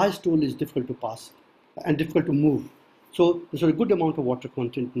 Dry stool is difficult to pass and difficult to move. So there should be a good amount of water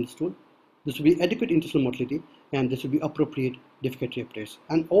content in the stool. There should be adequate intestinal motility, and there should be appropriate defecatory apparatus.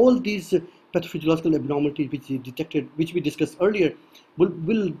 And all these pathophysiological abnormalities which we detected, which we discussed earlier,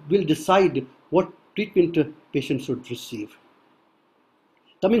 will decide what treatment patients should receive.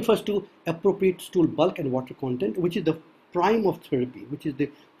 Coming first to appropriate stool bulk and water content, which is the prime of therapy, which is the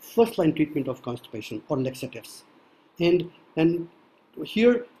first line treatment of constipation or laxatives. And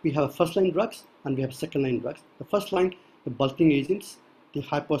here we have first line drugs and we have second line drugs. The first line, the bulking agents, the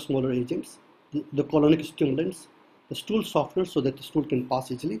hyposmolar agents, the colonic stimulants, the stool softeners so that the stool can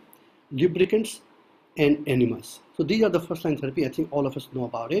pass easily, lubricants, and enemas. So these are the first line therapy. I think all of us know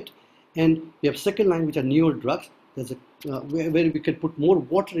about it. And we have second line, which are newer drugs. There's where we can put more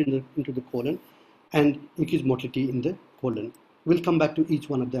water into the colon and increase motility in the colon. We'll come back to each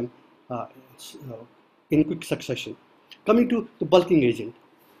one of them in quick succession. Coming to the bulking agent,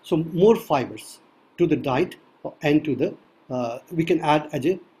 so more fibers to the diet and to the we can add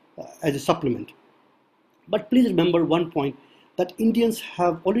as a supplement. But please remember one point, that Indians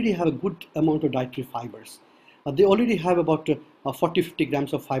already have a good amount of dietary fibers. They already have about 40-50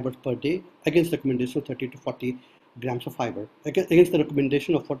 grams of fiber per day against recommendation of 30 to 40 grams of fiber. Against the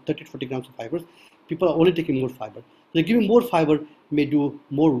recommendation of 30 to 40 grams of fibers, people are only taking more fiber. So giving more fiber may do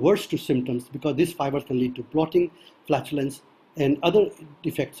more worse to symptoms, because these fibers can lead to bloating, flatulence, and other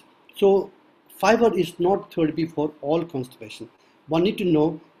defects. So fiber is not therapy for all constipation. One need to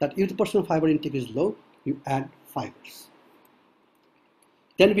know that if the personal fiber intake is low, you add fibers.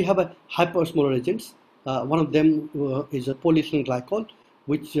 Then we have a hyposmolar agents. One of them is a polyethylene glycol,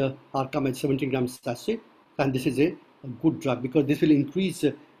 which come at 70 grams sachet, and this is a good drug because this will increase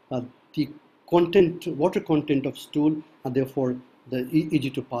the water content of stool, and therefore the easy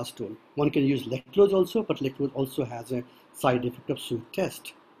to pass stool. One can use lactose also, but lactose also has a side effect of sweet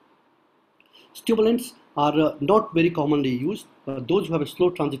taste. Stimulants are not very commonly used, but those who have a slow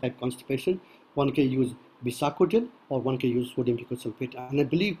transit type constipation, one can use bisacodyl or one can use sodium glucosulfate. And I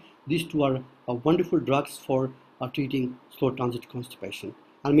believe these two are wonderful drugs for treating slow transit constipation.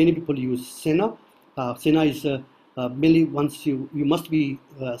 And many people use Senna. Senna is mainly once you must be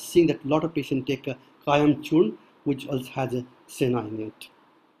seeing that a lot of patients take Kayam churn, which also has a Senna in it.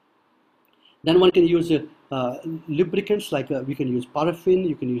 Then one can use lubricants like we can use paraffin,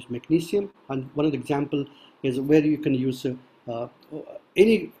 you can use magnesium, and one of the example is where you can use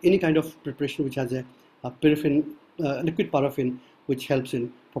any kind of preparation which has a paraffin, liquid paraffin, which helps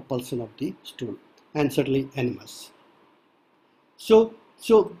in propulsion of the stool, and certainly enemas. So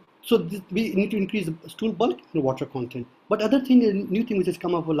So we need to increase the stool bulk and water content. But other thing, a new thing which has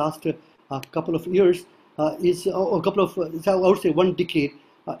come up over the last couple of years or a couple of, I would say 1 decade,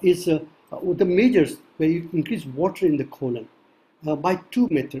 is the measures where you increase water in the colon by 2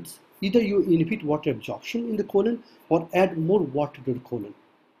 methods. Either you inhibit water absorption in the colon or add more water to the colon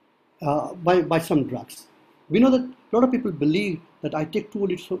by some drugs. We know that a lot of people believe that I take 2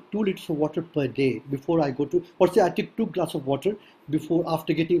 liters of water per day before I go to, or say I take 2 glasses of water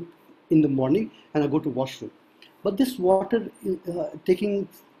after getting in the morning and I go to washroom. But this water taking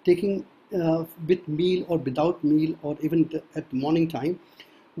with meal or without meal or even at morning time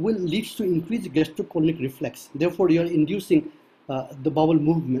will lead to increased gastrocolonic reflex. Therefore, you are inducing the bowel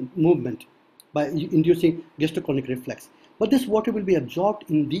movement by inducing gastrocolonic reflex. But this water will be absorbed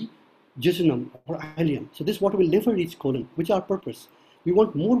in the jejunum or ileum. So this water will never reach colon, which is our purpose. We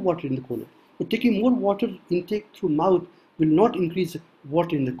want more water in the colon. But taking more water intake through mouth will not increase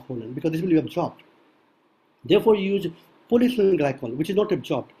water in the colon because this will be absorbed. Therefore, you use polyethylene glycol, which is not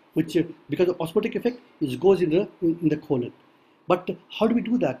absorbed, which because of osmotic effect, it goes in the colon. But how do we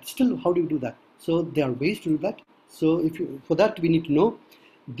do that? Still, how do we do that? So there are ways to do that. So for that, we need to know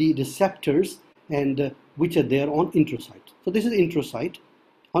the receptors and which are there on introcyte. So this is introcyte.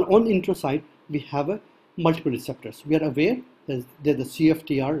 On introcyte, we have multiple receptors. We are aware there's the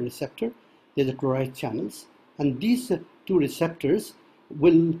CFTR receptor, there's the chloride channels, and these 2 receptors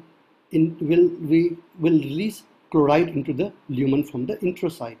will release chloride into the lumen from the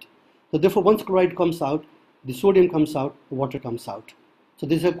introcyte. So therefore, once chloride comes out, the sodium comes out, water comes out. So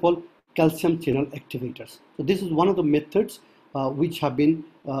these are called calcium channel activators. So this is one of the methods which have been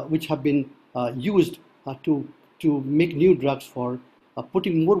used to make new drugs for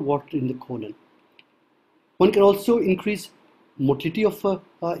putting more water in the colon. One can also increase motility of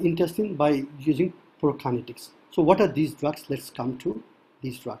intestine by using prokinetics. So what are these drugs? Let's come to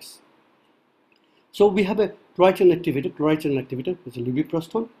these drugs. So we have a chloride channel activator. Chloride channel activator is a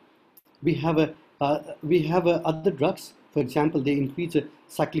lubiprostone. We have other drugs. For example, they increase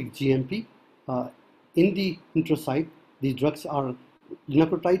cyclic GMP in the introcyte. These drugs are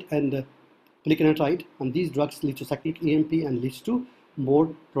linaclotide and plicanatide, and these drugs lead to cyclic EMP and leads to more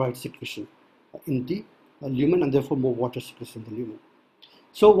chloride secretion in the lumen and therefore more water secretion in the lumen.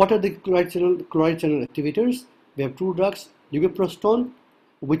 So what are the chloride channel activators? We have 2 drugs, lubiprostone,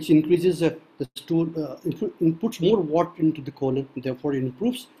 which increases the stool, puts more water into the colon, and therefore it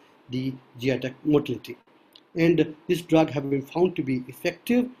improves the GI tract motility. And this drug has been found to be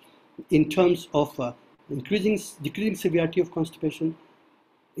effective in terms of decreasing severity of constipation,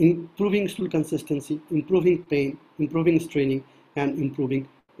 improving stool consistency, improving pain, improving straining, and improving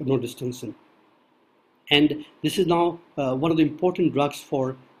abdominal distension. And this is now one of the important drugs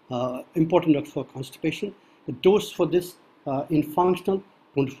for constipation. The dose for this in functional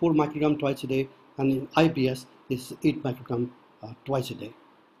 24 microgram twice a day, and in IBS is 8 microgram twice a day.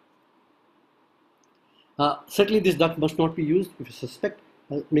 Certainly, this drug must not be used if you suspect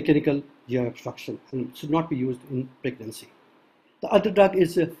mechanical GI obstruction and should not be used in pregnancy. The other drug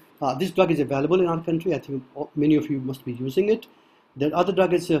is, this drug is available in our country. I think many of you must be using it. The other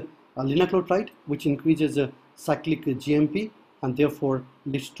drug is linaclotide, which increases cyclic GMP and therefore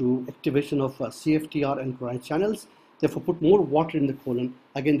leads to activation of CFTR and chloride channels. Therefore, put more water in the colon.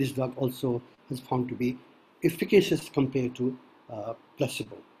 Again, this drug also is found to be efficacious compared to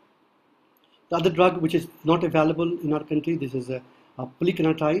placebo. The other drug which is not available in our country, this is a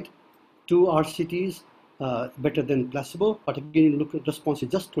plicanatide, 2 RCTs, better than placebo, but again, look at response is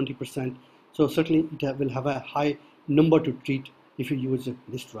just 20%. So certainly it will have a high number to treat if you use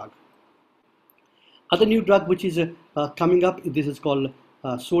this drug. Other new drug which is coming up, this is called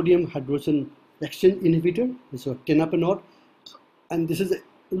sodium hydrogen exchange inhibitor. This is tenapanor, and this is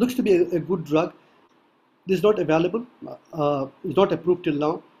looks to be a good drug. This is not available, is not approved till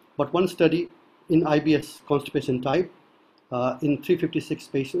now, but one study in IBS constipation type in 356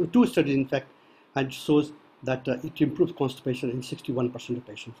 patients, 2 studies in fact, and shows that it improves constipation in 61% of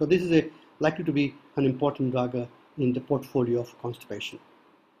patients. So this is likely to be an important drug in the portfolio of constipation.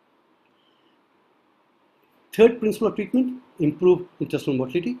 Third principle of treatment, improve intestinal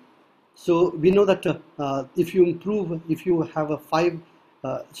motility. So we know that if you have a 5,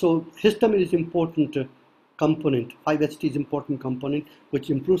 so histamine is important component, 5-HT is important component which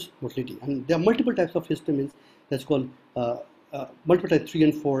improves motility. And there are multiple types of histamines that's called multiple type 3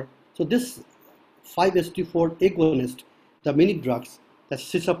 and 4. So this 5-HT4 agonist, there are many drugs, that's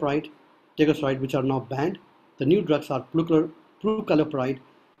cisapride, tegopride, which are now banned. The new drugs are prucalopride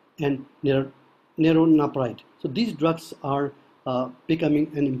and neronapride. So these drugs are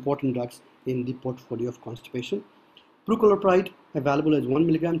becoming an important drugs in the portfolio of constipation. Prochloropride available as 1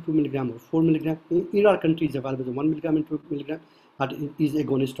 milligram, 2 milligram, or 4 milligram. In our country, is available as 1 milligram and 2 milligram. That is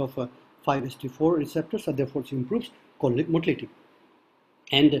agonist of 5-HT4 receptors, and therefore it improves cholinergic motility.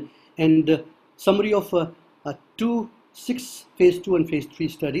 And summary of 6 phase 2 and phase 3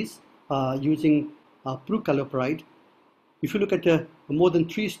 studies using prochloropride. If you look at more than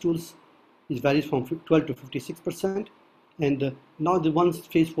 3 stools, it varies from 12 to 56%. And now the one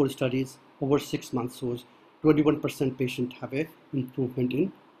phase 4 studies over 6 months shows 21% patient have a improvement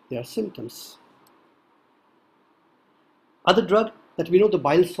in their symptoms. Other drug that we know, the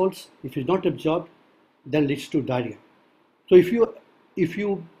bile salts, if it's not absorbed, then leads to diarrhea. So if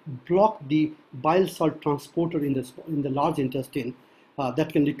you block the bile salt transporter in the large intestine,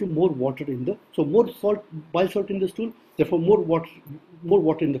 that can lead to more water in the, so more bile salt in the stool, therefore more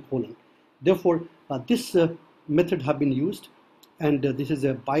water in the colon. Therefore, this method have been used, and this is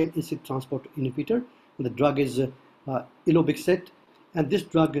a bile acid transport inhibitor. The drug is ilobixet, and this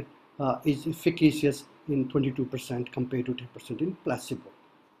drug is efficacious in 22% compared to 10% in placebo.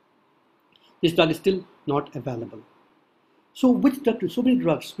 This drug is still not available. So which drug, so many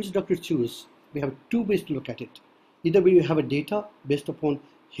drugs, which drug to choose? We have 2 ways to look at it. Either we have a data based upon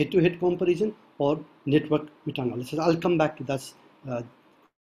head-to-head comparison or network meta-analysis. I'll come back to that.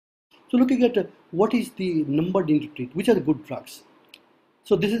 So looking at what is the number needed to treat, which are the good drugs?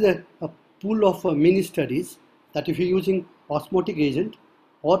 So this is a pool of many studies that if you're using osmotic agent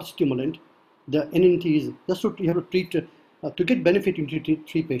or stimulant, the NNT is just you have to treat, to get benefit, you treat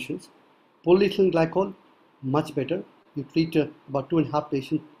 3 patients. Polyethylene glycol, much better. You treat about 2.5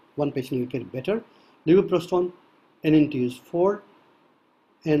 patients, 1 patient you get better. Levoprostone, NNT is 4,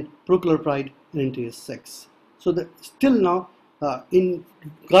 and prochloropride, NNT is 6. So still now, in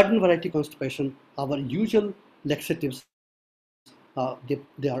garden variety constipation, our usual laxatives,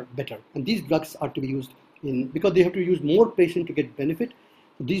 they are better. And these drugs are to be used because they have to use more patient to get benefit.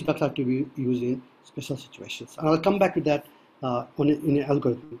 So these drugs are to be used in special situations. And I'll come back to that in an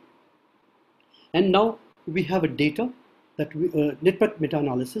algorithm. And now we have a data that network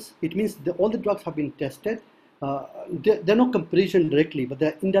meta-analysis. It means all the drugs have been tested. They're not comparison directly, but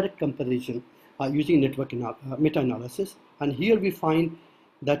they're indirect comparison using network meta-analysis. And here we find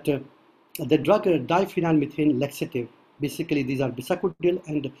that the drug diphenylmethane laxative, basically these are bisacodyl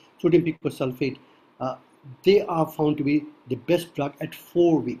and sodium picosulfate, they are found to be the best drug at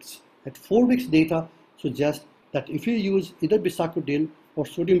 4 weeks. At 4 weeks, data suggests that if you use either bisacodyl or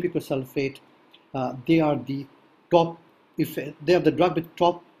sodium picosulfate, they are the top effect. They are the drug with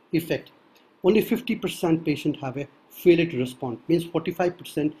top effect. Only 50% patient have a failure to respond, means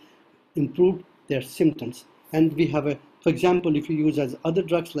 45% improved their symptoms. And we have for example, if you use as other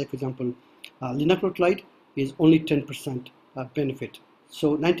drugs, like for example, linaclotide is only 10% benefit.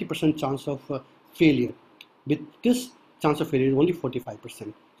 So 90% chance of failure. With this, chance of failure is only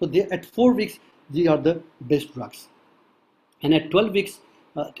 45%. So at 4 weeks, these are the best drugs. And at 12 weeks,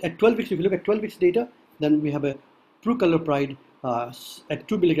 if you look at 12 weeks data, then we have a prochloropride at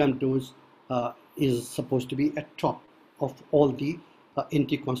 2 milligram dose is supposed to be at top of all the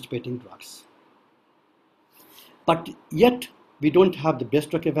anti-constipating drugs. But yet, we don't have the best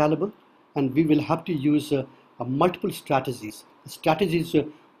drug available, and we will have to use multiple strategies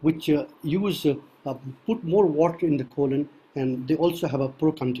which put more water in the colon, and they also have a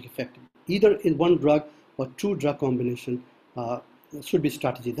prokinetic effect. Either in one drug or 2 drug combination should be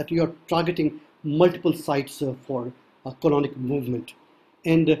strategy, that you are targeting multiple sites for colonic movement,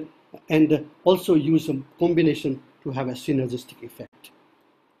 and also use a combination to have a synergistic effect.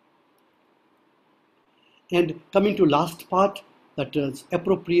 And coming to last part, that is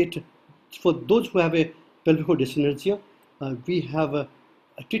appropriate for those who have a pelvic dyssynergia. We have a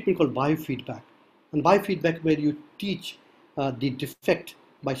treatment called biofeedback. And biofeedback, where you teach the defect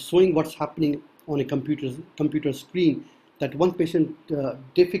by showing what's happening on a computer screen. That one patient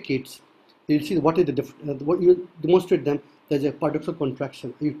defecates, you'll see what is the what you demonstrate them. There's a paradoxal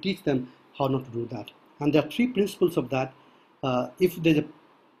contraction. You teach them how not to do that. And there are 3 principles of that. If there's a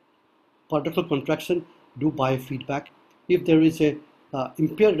paradoxal contraction, do biofeedback. If there is a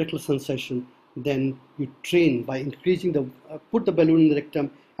impaired rectal sensation, then you train by increasing put the balloon in the rectum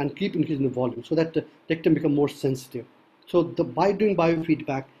and keep increasing the volume so that the rectum become more sensitive. So by doing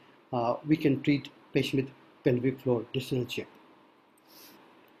biofeedback, we can treat patient with pelvic floor dyssynergia.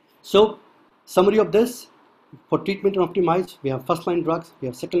 So summary of this, for treatment and optimize, we have first line drugs, we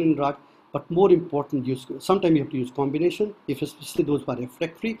have second line drugs, but more important, sometimes you have to use combination, if especially those who are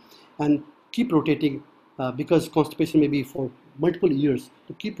refractory, and keep rotating because constipation may be for multiple years,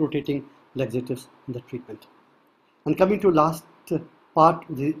 to keep rotating laxatives in the treatment. And coming to last part,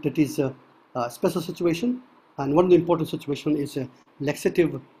 that is special situation. And one of the important situations is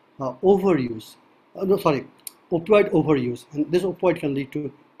laxative overuse. Opioid overuse, and this opioid can lead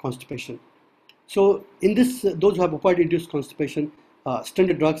to constipation. So in this, those who have opioid-induced constipation,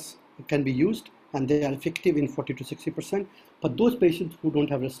 standard drugs can be used, and they are effective in 40 to 60%. But those patients who don't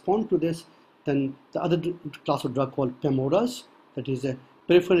have respond to this, then the other class of drug called PEMORAs, that is a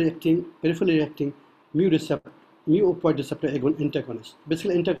peripherally acting mu opioid receptor antagonist,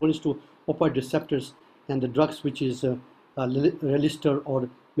 basically antagonist to opioid receptors, and the drugs which is Relistor or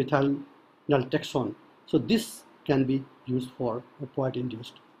methyl-naltrexone. So this can be used for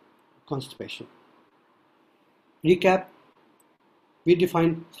opioid-induced constipation. Recap, we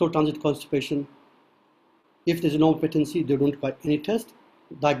define slow transit constipation. If there's no patency, they don't require any test,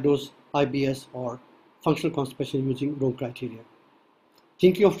 diagnose IBS or functional constipation using Rome criteria.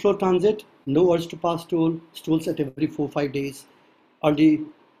 Thinking of slow transit, no urge to pass stool, stools at every 4-5 days. Early,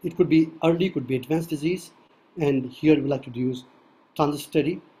 it could be advanced disease, and here we like to use transit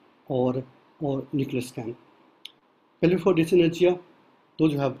study or nuclear scan. Pelvic floor dyssynergia,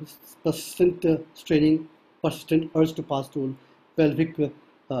 those who have persistent straining, persistent urge to pass stool, pelvic, the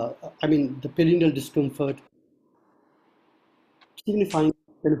perineal discomfort, signifying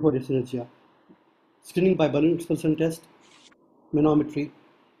pelvic floor dyssynergia. Screening by balloon expulsion test, manometry,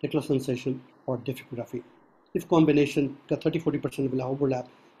 rectal sensation, or difficography. If combination, 30-40% will overlap,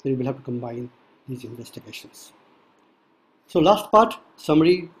 then you will have to combine these investigations. So last part,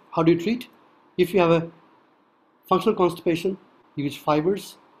 summary, how do you treat? If you have a functional constipation, use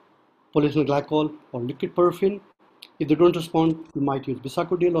fibers, polyethylene glycol, or liquid paraffin. If they don't respond, you might use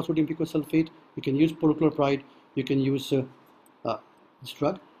bisacodyl or sodium picosulfate. You can use pyrochloride. You can use this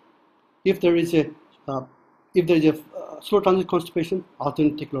drug. If there is a slow transit constipation, ask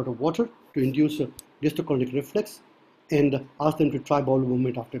them to take a lot of water to induce a gastrochronic reflex, and ask them to try bowel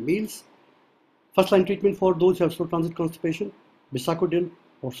movement after meals. First line treatment for those who have slow transit constipation, bisacodyl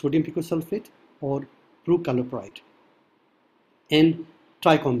or sodium picosulfate or prucalopride. And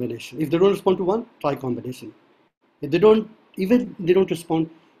try combination. If they don't respond to one, try combination. If they don't respond,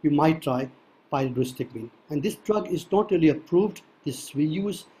 you might try pyridostigmine. And this drug is not really approved. This we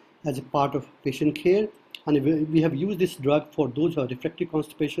use as a part of patient care, and we have used this drug for those who have refractory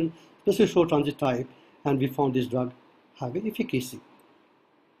constipation, especially slow transit type, and we found this drug having efficacy.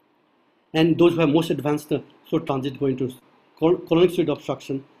 And those who have most advanced slow transit going to colonic fluid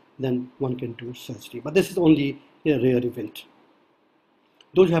obstruction, then one can do surgery. But this is only a rare event.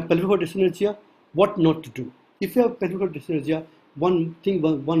 Those who have pelvic floor dyssynergia, what not to do? If you have pelvic floor dyssynergia, one thing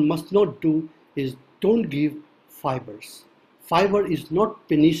one must not do is don't give fibers. Fiber is not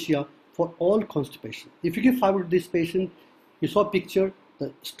panacea for all constipation. If you give fiber to this patient, you saw a picture,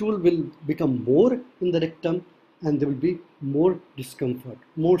 the stool will become more in the rectum and there will be more discomfort,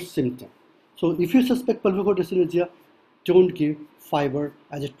 more symptom. So if you suspect pelvic floor dyssynergia, don't give fiber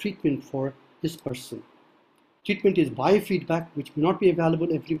as a treatment for this person. Treatment is biofeedback, which may not be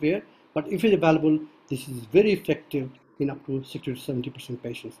available everywhere, but if it's available, this is very effective in up to 60 to 70%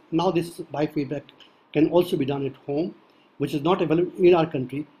 patients. Now this biofeedback can also be done at home, which is not available in our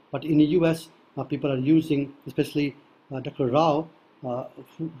country, but in the US, people are using, especially Dr. Rao,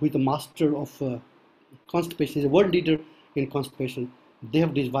 who is the master of constipation, is a world leader in constipation. They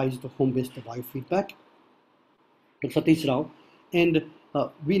have devised the home-based biofeedback, Dr. Satish Rao, and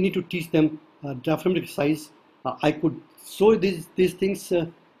we need to teach them diaphragm exercise. I could show these things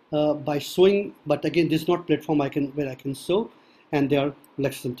by showing, but again, this is not platform where I can show, and they are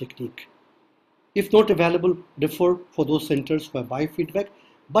relaxation technique. If not available, refer for those centers for biofeedback.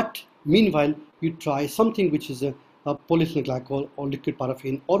 But meanwhile, you try something which is a polyethylene glycol or liquid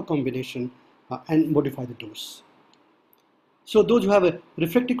paraffin or combination and modify the dose. So those who have a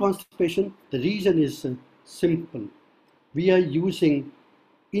refractory constipation, the reason is simple. We are using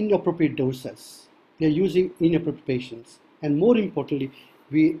inappropriate doses. We are using inappropriate patients. And more importantly,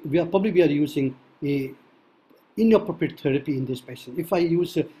 we are using a inappropriate therapy in this patient. If I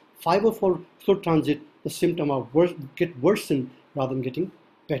use fiber for slow transit, the symptoms get worsened rather than getting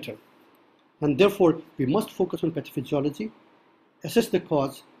better. And therefore, we must focus on pathophysiology, assess the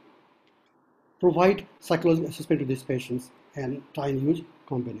cause, provide psychological assessment to these patients, and try and use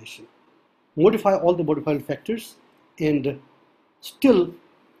combination. Modify all the modifiable factors, and still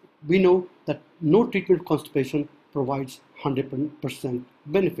we know that no treatment of constipation provides 100%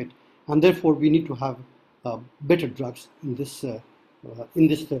 benefit, and therefore we need to have better drugs in this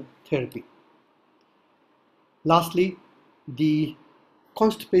therapy. Lastly, the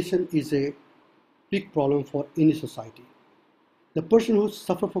constipation is a big problem for any society. The person who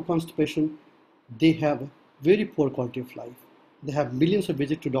suffers from constipation, they have very poor quality of life. They have millions of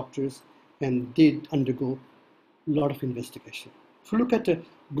visits to doctors, and they undergo lot of investigation. If you look at a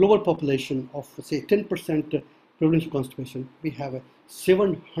global population of, say, 10% prevalence of constipation, we have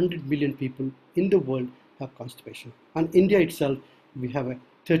 700 million people in the world have constipation. And India itself, we have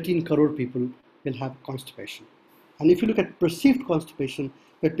 13 crore people will have constipation. And if you look at perceived constipation,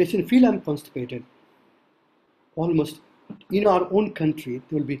 where patients feel I'm constipated, almost in our own country,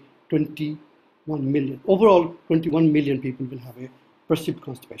 there will be 21 million. Overall, 21 million people will have a perceived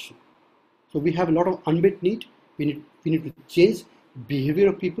constipation. So we have a lot of unmet need. We need to change behavior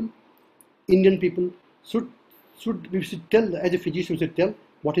of people. Indian people we should tell, as a physician, we should tell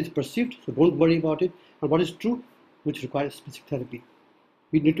what is perceived, so don't worry about it, and what is true, which requires specific therapy.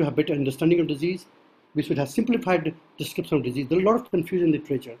 We need to have better understanding of disease. We should have simplified description of disease. There is a lot of confusion in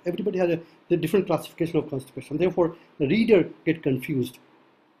literature. Everybody has a different classification of constipation. Therefore, the reader gets confused.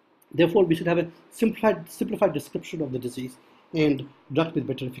 Therefore, we should have a simplified description of the disease and drug with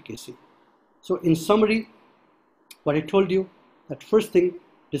better efficacy. So in summary, what I told you, that first thing,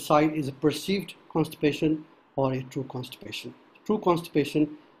 decide is a perceived constipation or a true constipation. True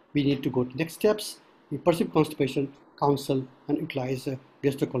constipation, we need to go to next steps. In perceived constipation, counsel and utilize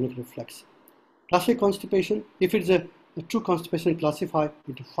gastrocolonic reflex. Classic constipation, if it's a true constipation, classify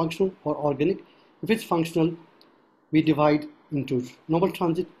into functional or organic. If it's functional, we divide into normal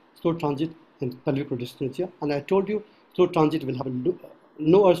transit, slow transit, and pelvic floor dyssynergia. And I told you, slow transit will have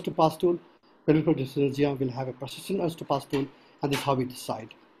no urge to pass stool. Pelvic floor dyssynergia will have a persistent urge to pass stool, and this is how we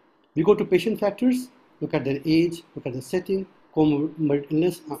decide. We go to patient factors, look at their age, look at the setting, comorbid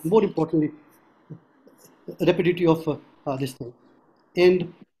illness, more importantly, rapidity of this thing.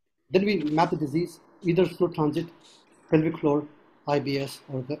 And then we map the disease, either slow transit, pelvic floor, IBS,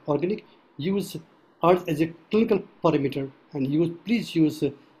 or the organic. Use urge as a clinical parameter, and please use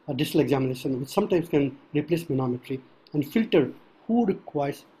a distal examination, which sometimes can replace manometry, and filter who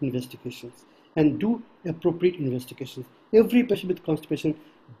requires investigations and do appropriate investigations. Every patient with constipation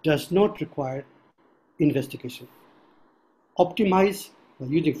does not require investigation. Optimize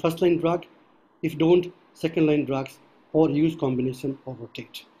using first-line drug. If don't, second-line drugs, or use combination or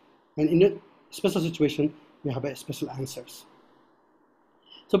rotate. And in a special situation, we have special answers.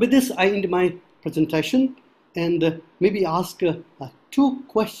 So with this, I end my presentation and maybe ask 2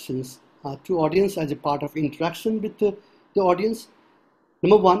 questions to audience as a part of interaction with the audience.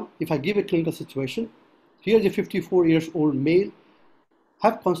 Number 1, if I give a clinical situation, here's a 54 years old male,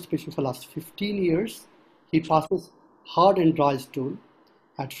 have constipation for the last 15 years. He passes hard and dry stool,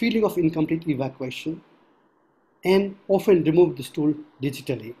 had feeling of incomplete evacuation, and often remove the stool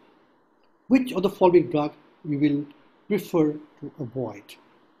digitally. Which of the following drug we will prefer to avoid?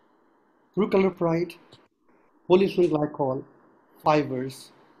 Chlorpride, polyethylene glycol,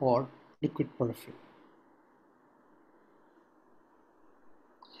 fibers, or liquid paraffin.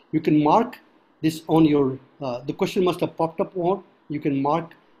 You can mark this on your, the question must have popped up on, you can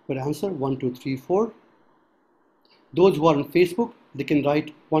mark your answer 1, 2, 3, 4. Those who are on Facebook, they can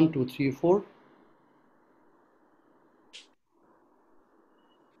write 1, 2, 3, 4.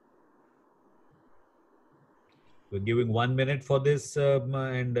 We're giving 1 minute for this,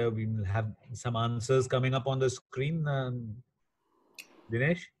 and we will have some answers coming up on the screen.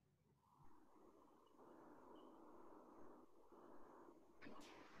 Dinesh?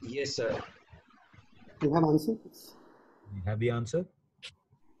 Yes, sir. You have answers? You have the answer?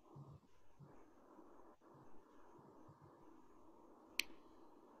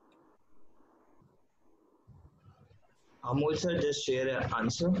 Amol sir, just share an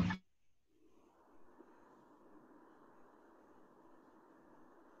answer.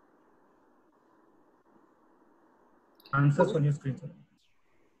 Answers on your screen, sir.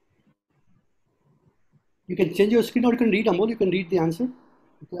 You can change your screen or you can read, Amol, you can read the answer.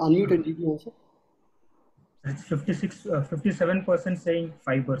 You can unmute and read the answer. It's 57% saying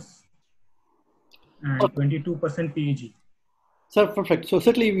fibers and 22% PEG. Sir, perfect. So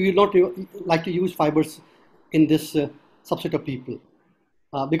certainly we will not like to use fibers in this subset of people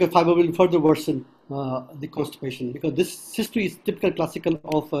because fiber will further worsen the constipation, because this history is typical classical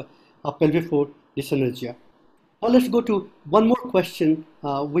of pelvic floor dyssynergia. Now let's go to one more question,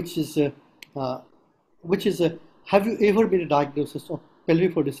 which is have you ever made a diagnosis of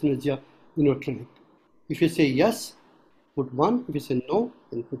pelvic floor dyssynergia in your clinic? If you say yes, put 1. If you say no,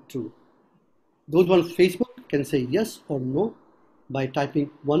 then put 2. Those on Facebook can say yes or no by typing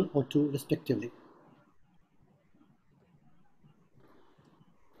 1 or 2 respectively.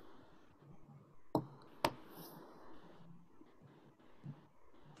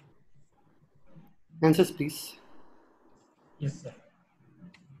 Answers, please. Yes, sir.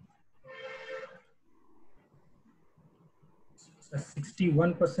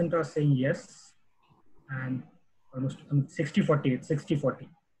 61% are saying yes, and almost 60-40. It's 60-40.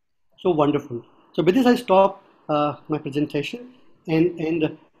 So wonderful. So with this, I stop my presentation,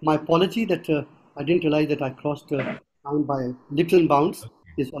 and my apology that I didn't realize that I crossed time by little bounds.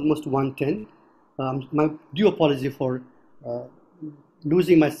 Is almost 1:10. My due apology for uh,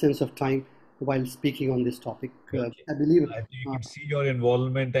 losing my sense of time while speaking on this topic. I believe. I think you could see your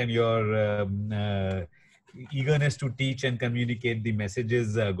involvement and your eagerness to teach and communicate the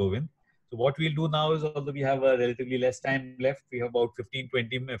messages, Govind. So what we'll do now is, although we have a relatively less time left, we have about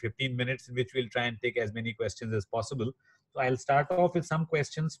 15 minutes in which we'll try and take as many questions as possible. So I'll start off with some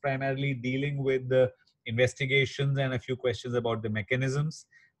questions primarily dealing with the investigations and a few questions about the mechanisms.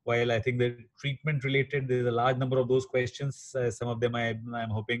 While I think the treatment related, there's a large number of those questions. Some of them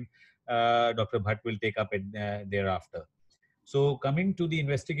I'm hoping Dr. Bhatt will take up thereafter. So coming to the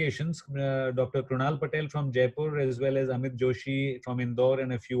investigations, Dr. Krunal Patel from Jaipur as well as Amit Joshi from Indore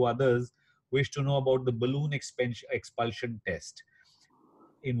and a few others wish to know about the balloon expulsion test.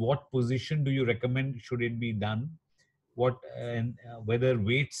 In what position do you recommend should it be done? What and whether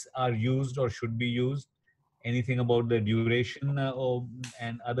weights are used or should be used? Anything about the duration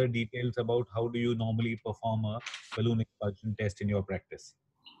and other details about how do you normally perform a balloon expulsion test in your practice?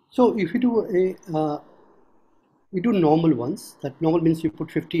 So if you do we do normal ones. That normal means you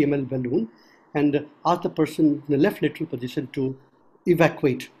put 50 ml balloon and ask the person in the left lateral position to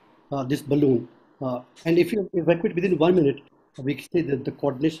evacuate this balloon. And if you evacuate within 1 minute, we say that the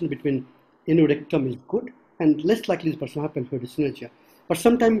coordination between rectum is good, and less likely this person have pelvic dyssynergia. But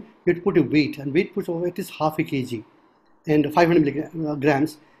sometimes you put a weight, and weight put over it is half a kg and 500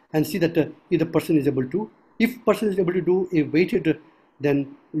 milligrams, and see that if the person is able to. If person is able to do a weighted,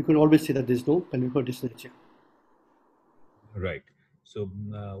 then you can always say that there is no pelvic dyssynergia. Right. So,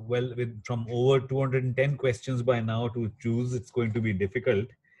 well, from over 210 questions by now to choose, it's going to be difficult.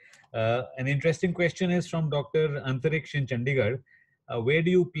 An interesting question is from Dr. Antariksh in Chandigarh. Where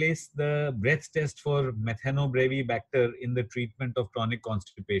do you place the breath test for Methanobrevibacter in the treatment of chronic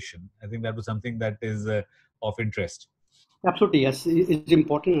constipation? I think that was something that is of interest. Absolutely, yes, it's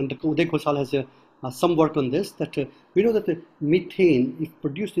important, and Uday Ghoshal has some work on this. That we know that the methane is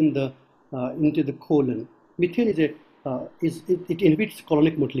produced in the into the colon. Methane is it inhibits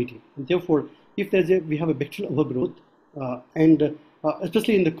colonic motility, and therefore, if we have a bacterial overgrowth, and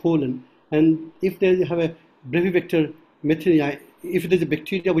especially in the colon, and if they have a Brevibacter methani, if there is a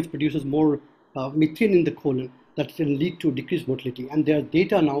bacteria which produces more methane in the colon, that can lead to decreased motility. And there are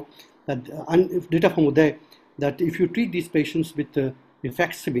data now that data from Uday that if you treat these patients with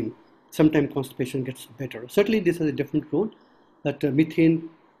rifaximin, sometimes constipation gets better. Certainly, this has a different role. That methane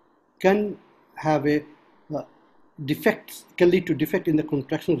can have a defects, can lead to defect in the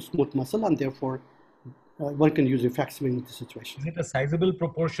contraction of smooth muscle, and therefore one can use rifaximin in this situation. Is it a sizable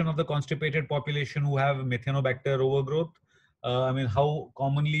proportion of the constipated population who have Methanobacter overgrowth? I mean, how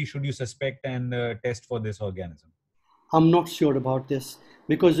commonly should you suspect and test for this organism? I'm not sure about this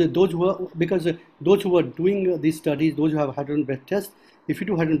because those who are doing these studies, those who have hydrogen breath test, if you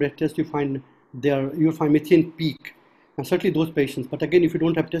do hydrogen breath test, you'll find methane peak, and certainly those patients. But again, if you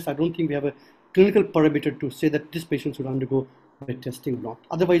don't have tests, I don't think we have a clinical parameter to say that this patient should undergo breath testing or not.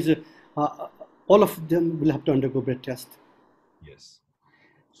 Otherwise, all of them will have to undergo breath test. Yes.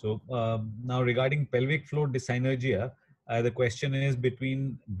 So now regarding pelvic floor dyssynergia, the question is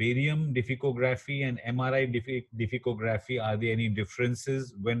between barium difficography and MRI difficography, are there any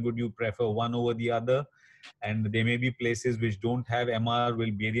differences? When would you prefer one over the other? And there may be places which don't have MR.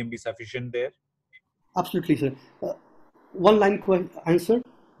 Will barium be sufficient there? Absolutely, sir. One line answer,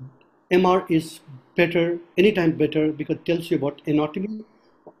 MR is better, anytime better, because it tells you about anatomy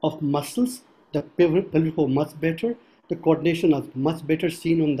of muscles. The pelvic floor much better. The coordination is much better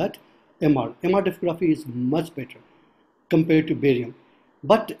seen on that MR. MR difficography is much better compared to barium.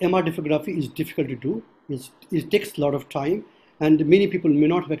 But MR difficography is difficult to do. It takes a lot of time, and many people may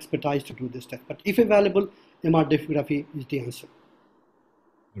not have expertise to do this test. But if available, MR difficography is the answer.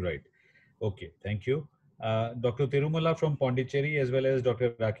 Right. Okay. Thank you. Dr. Tirumala from Pondicherry, as well as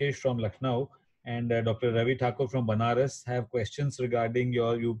Dr. Rakesh from Lucknow and Dr. Ravi Thakur from Banaras have questions regarding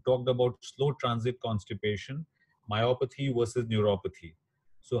you talked about slow transit constipation, myopathy versus neuropathy.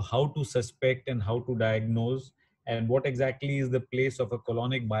 So how to suspect and how to diagnose, and what exactly is the place of a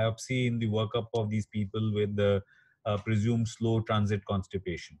colonic biopsy in the workup of these people with the presumed slow transit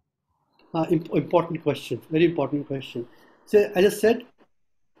constipation? Important question, very important question. So as I said,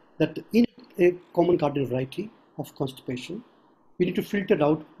 that in a common garden variety of constipation, we need to filter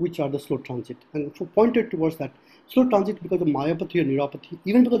out which are the slow transit, and pointed towards that slow transit because of myopathy or neuropathy,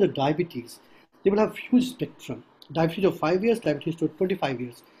 even because of diabetes, they will have huge spectrum. Diabetes of 5 years, diabetes to 25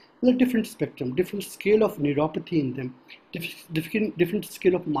 years. There's a different spectrum, different scale of neuropathy in them, different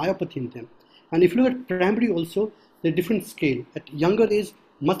scale of myopathy in them. And if you look at primary also, there's different scale. At younger age,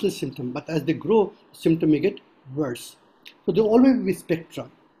 much less symptom, but as they grow, symptom may get worse. So there will always be spectra.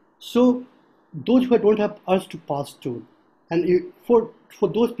 So those who don't have urge to pass stool, and for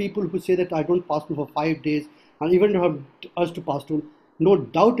those people who say that I don't pass stool for 5 days, and even have urge to pass stool, no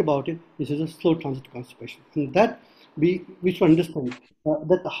doubt about it, this is a slow transit to constipation. And that we should understand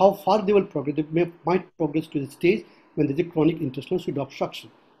that how far they will progress. They might progress to the stage when there is a chronic intestinal pseudo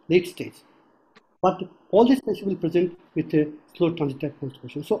obstruction, late stage. But all these patients will present with a slow transit type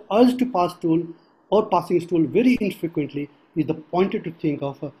constipation. So urge to pass stool or passing stool very infrequently is the pointer to think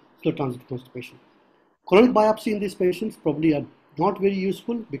of a slow transit constipation. Colonic biopsy in these patients probably are not very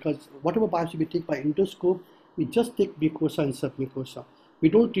useful because whatever biopsy we take by endoscope, we just take mucosa and submucosa. We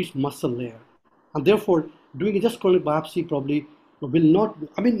don't reach muscle layer. And therefore, doing just colonic biopsy probably will not,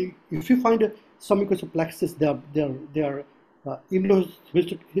 I mean, if you find some mucosal plexus, they are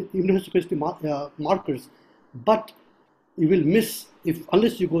immunohistochemistry markers, but you will miss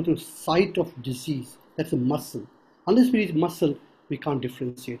unless you go to site of disease, that's a muscle. Unless we reach muscle, we can't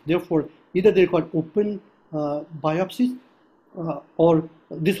differentiate. Therefore, either they're called open biopsies or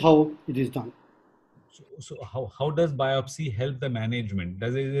this is how it is done. So how does biopsy help the management?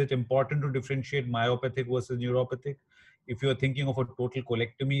 Is it important to differentiate myopathic versus neuropathic? If you're thinking of a total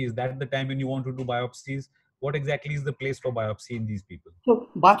colectomy, is that the time when you want to do biopsies? What exactly is the place for biopsy in these people? So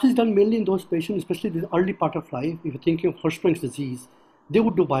biopsy is done mainly in those patients, especially the early part of life. If you're thinking of Hirschsprung's disease, they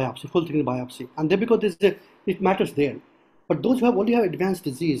would do biopsy, full thickness biopsy, and then because it matters there. But those who only have advanced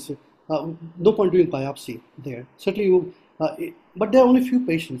disease, no point doing biopsy there. Certainly, but there are only few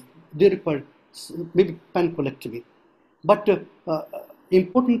patients. They require maybe pancolectomy. But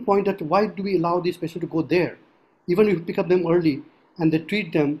important point that why do we allow these patients to go there? Even if we pick up them early and they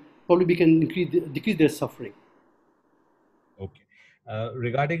treat them, probably we can decrease their suffering. Okay.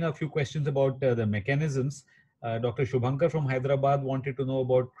 Regarding a few questions about the mechanisms, Dr. Shubhankar from Hyderabad wanted to know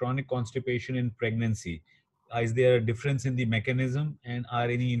about chronic constipation in pregnancy. Is there a difference in the mechanism, and are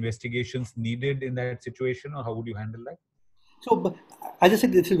any investigations needed in that situation, or how would you handle that? So, as I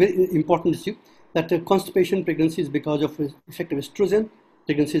said, this is a very important issue that constipation pregnancy is because of effect of estrogen.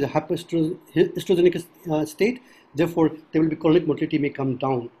 Pregnancy is a hypoestrogenic state. Therefore, there will be chronic motility may come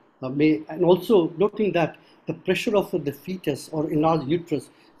down. And also noting that the pressure of the fetus or enlarged uterus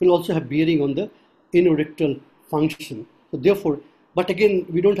will also have bearing on the anorectal function. So therefore, but again,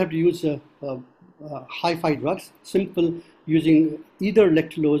 we don't have to use high-fi drugs. Simple using either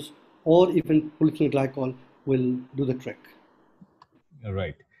lactulose or even polyphenol glycol will do the trick.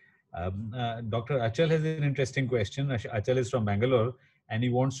 Right. Dr. Achal has an interesting question. Achal is from Bangalore, and he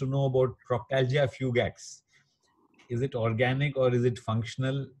wants to know about Proctalgia fugax. Is it organic or is it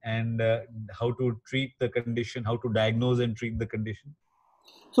functional, and how to treat the condition, how to diagnose and treat the condition?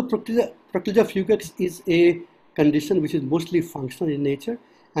 So Proctalgia fugax is a condition which is mostly functional in nature,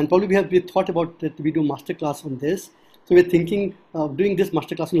 and probably we thought about that we do masterclass on this. So we're thinking of doing this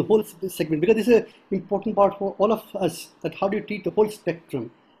masterclass in the whole segment because this is an important part for all of us, that how do you treat the whole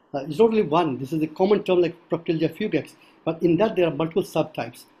spectrum. It's not only one. This is a common term like Proctalgia fugax, but in that there are multiple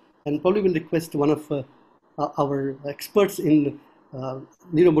subtypes, and probably will request one of our experts in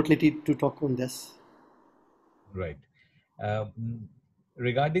neuromotility to talk on this. Right.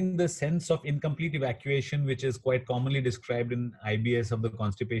 Regarding the sense of incomplete evacuation, which is quite commonly described in IBS of the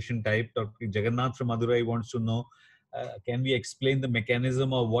constipation type, Dr. Jagannath from Madurai wants to know, can we explain the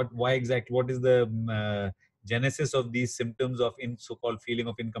mechanism of what is the genesis of these symptoms of so-called feeling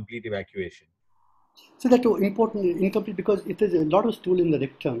of incomplete evacuation? So that's important, incomplete, because if there's a lot of stool in the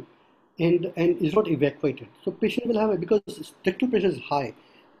rectum and is not evacuated, so patient will have it because rectal pressure is high.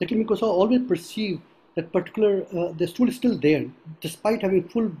 Rectal mucosa always perceive that particular the stool is still there despite having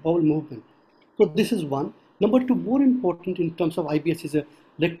full bowel movement. So this is one. Number two, more important in terms of IBS is a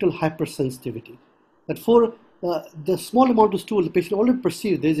rectal hypersensitivity. That for the small amount of stool, the patient already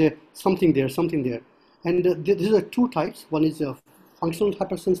perceives there's something there, and these are two types. One is functional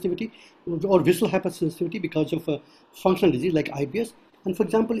hypersensitivity or visual hypersensitivity because of a functional disease like IBS. And for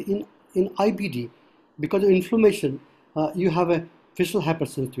example, in IBD, because of inflammation, you have a visual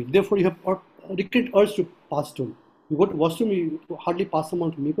hypersensitivity. Therefore, you have recurrent urge to pass stool. You go to washroom, you hardly pass some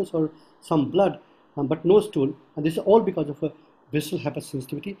amount of mucus or some blood, but no stool. And this is all because of a visual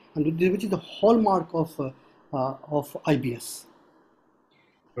hypersensitivity, and which is the hallmark of IBS.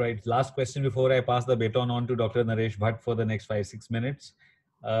 Right. Last question before I pass the baton on to Dr. Naresh Bhatt for the next 5-6 minutes.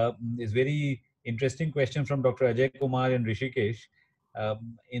 Is very interesting question from Dr. Ajay Kumar in Rishikesh.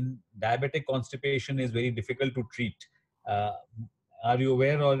 In diabetic constipation is very difficult to treat. are you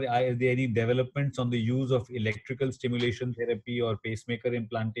aware, or are there any developments on the use of electrical stimulation therapy or pacemaker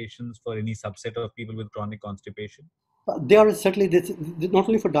implantations for any subset of people with chronic constipation? They are certainly this, not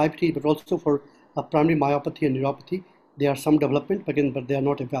only for diabetes but also for primary myopathy and neuropathy. There are some development again, but they are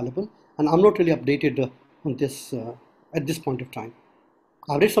not available, and I'm not really updated on this at this point of time.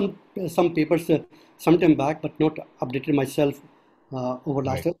 I read some papers some time back, but not updated myself over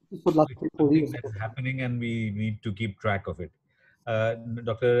last, Right. for last It's 4 something years. that's happening, and we need to keep track of it.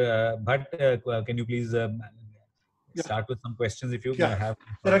 Dr. Bhatt, can you please Yeah, start with some questions if you yeah. have?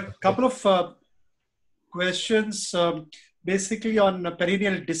 There are a couple of questions basically on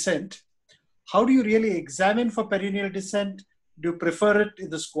perineal descent. How do you really examine for perineal descent? Do you prefer it in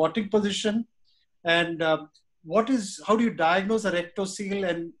the squatting position? And how do you diagnose a rectocele,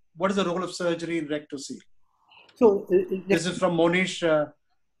 and what is the role of surgery in rectocele? So, This is from Monish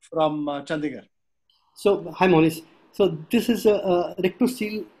from Chandigarh. so hi Monish. So this is a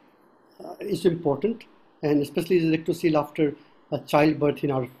rectocele is important, and especially the rectocele after childbirth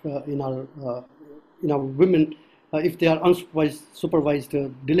in our women, if they are unsupervised supervised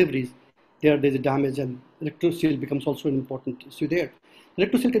deliveries, there's a damage, and rectocele becomes also an important issue there.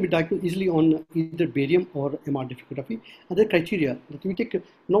 Rectocele can be diagnosed easily on either barium or MR difficography. And the criteria that we take a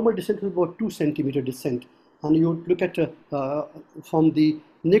normal descent is about 2 centimeter descent, and you look at from the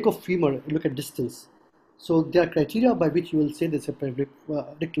neck of femur, look at distance. So there are criteria by which you will say there's a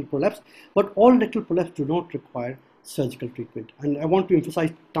rectal prolapse, but all rectal prolapse do not require surgical treatment. And I want to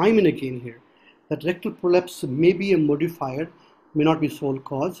emphasize time and again here that rectal prolapse may be a modifier, may not be sole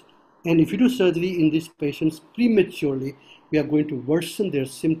cause. And if you do surgery in these patients prematurely, we are going to worsen their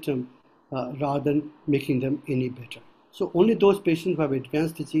symptom rather than making them any better. So only those patients who have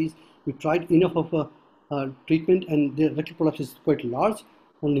advanced disease, we tried enough of a treatment and their rectal prolapse is quite large,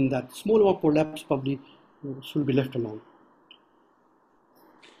 only in that small amount of prolapse probably should be left alone.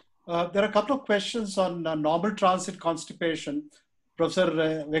 There are a couple of questions on normal transit constipation. Professor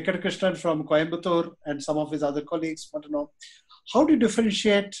Venkatakrishnan from Coimbatore and some of his other colleagues want to know, how do you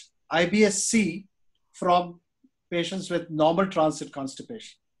differentiate IBS-C from patients with normal transit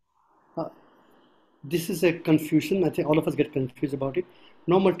constipation? This is a confusion. I think all of us get confused about it.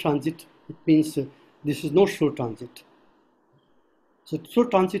 Normal transit, it means this is no slow transit. So slow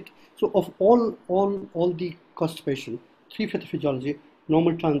transit, so of all the constipation, three pathophysiology,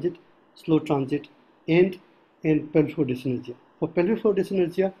 normal transit, slow transit, and pelvic floor dyssynergia. For pelvic floor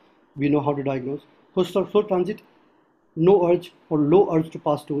dyssynergia, we know how to diagnose. For slow transit, no urge or low urge to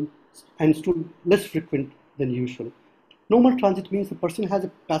pass stool, and stool less frequent than usual. Normal transit means the person has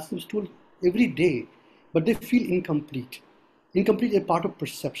a passive stool every day, but they feel incomplete. Incomplete is a part of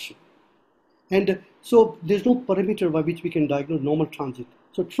perception. And so there's no parameter by which we can diagnose normal transit.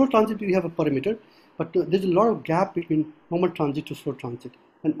 So slow transit, we have a parameter, but there's a lot of gap between normal transit to slow transit.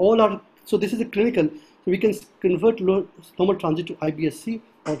 And all are, so this is a clinical, so we can convert normal transit to IBS-C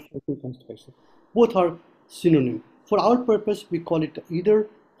or constipation. Both are synonym. For our purpose, we call it either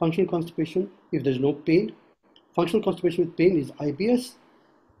functional constipation if there's no pain. Functional constipation with pain is IBS.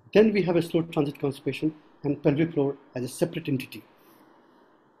 Then we have a slow transit constipation and pelvic floor as a separate entity.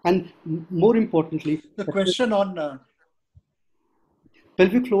 And more importantly, the question on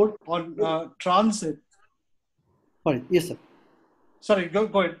pelvic floor on transit. Sorry, yes, sir. Sorry, go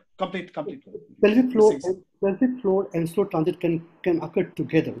ahead. Complete. Pelvic floor and slow transit can occur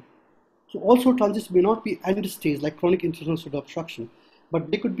together. So all slow transits may not be end stage like chronic intestinal pseudo obstruction, but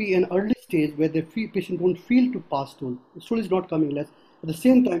they could be an early stage where the patient don't feel to pass stool. The stool is not coming less. At the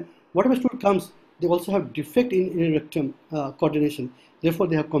same time, whatever stool comes, they also have defect in rectum coordination. Therefore,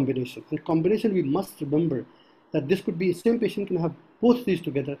 they have combination. And combination, we must remember that this could be same patient can have both these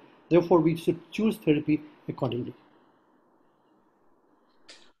together. Therefore, we should choose therapy accordingly.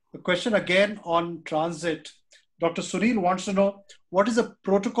 The question again on transit. Dr. Sunil wants to know, what is the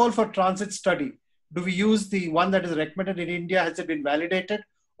protocol for transit study? Do we use the one that is recommended in India? Has it been validated?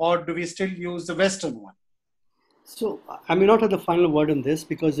 Or do we still use the Western one? So I may not have the final word on this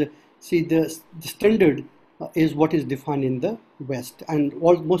because see the standard is what is defined in the West, and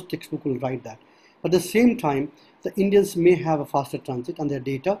most textbook will write that. But at the same time, the Indians may have a faster transit, and their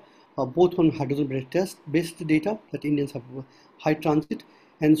data, both on hydrogen test based data, that Indians have high transit.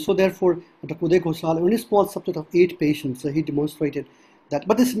 And so therefore, Dr. Uday Ghosal, only a small subset of 8 patients, he demonstrated that,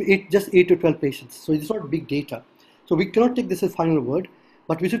 but this is just 8 to 12 patients, so it's not big data. So we cannot take this as final word,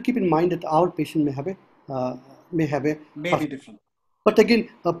 but we should keep in mind that our patient may have a maybe different. But again,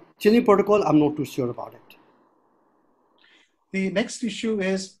 changing protocol, I'm not too sure about it. The next issue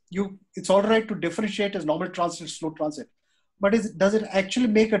is it's all right to differentiate as normal transit, slow transit, but does it actually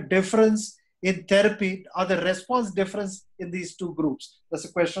make a difference in therapy? Are the response difference in these two groups? That's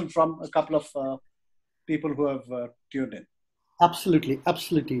a question from a couple of people who have tuned in. Absolutely,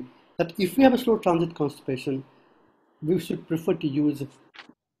 absolutely. That if we have a slow transit constipation, we should prefer to use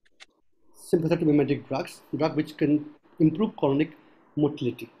sympathetic mimetic drug which can improve colonic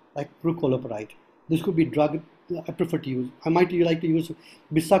motility, like procoloparide. This could be drug I prefer to use. I might like to use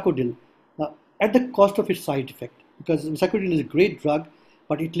bisacodyl at the cost of its side effect, because bisacodyl is a great drug,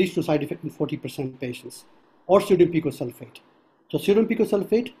 but it leads to side effect in 40% patients, or sodium picosulfate. So sodium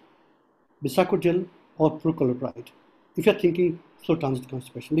picosulfate, bisacodyl, or procoloparide, if you're thinking slow transit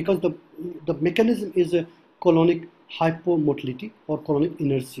constipation, because the mechanism is a colonic hypomotility or colonic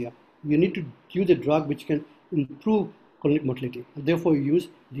inertia. You need to use a drug which can improve colonic motility, and therefore you use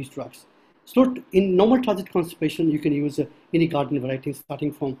these drugs. So in normal transit constipation, you can use any garden variety,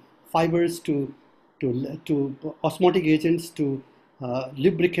 starting from fibers to osmotic agents to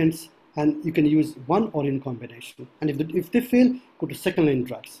lubricants, and you can use one or in combination. And if they fail, go to second line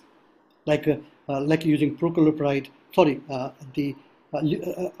drugs like using procoloparide, the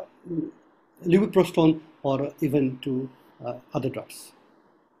levoprostone, or even to other drugs.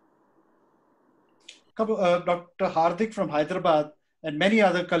 Dr. Hardik from Hyderabad and many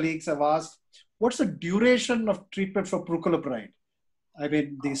other colleagues have asked, what's the duration of treatment for procoloparide? I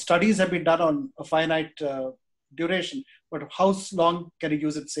mean, the studies have been done on a finite duration, but how long can you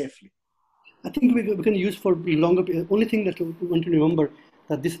use it safely? I think we can use for longer. Only thing that we want to remember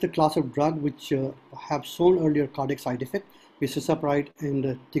that this is the class of drug which have shown earlier cardiac side effect, bisacopride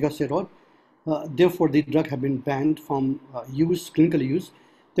and ticagrelor. Therefore, the drug have been banned from clinical use.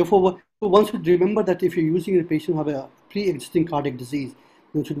 Therefore, one should remember that if you're using a patient who have a pre-existing cardiac disease,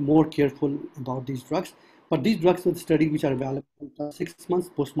 you should be more careful about these drugs. But these drugs are the study which are available 6 months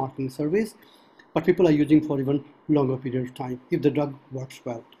post-marketing surveys, but people are using for even longer period of time if the drug works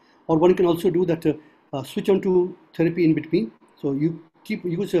well. Or one can also do that switch on to therapy in between. So you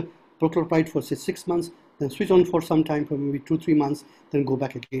use a procoloparide for say 6 months, then switch on for some time, for maybe 2-3 months, then go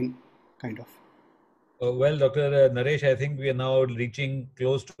back again, kind of. Well, Dr. Naresh, I think we are now reaching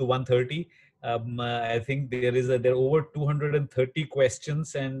close to 1:30. I think there are over 230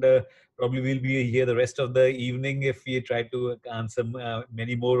 questions, and probably we'll be here the rest of the evening if we try to answer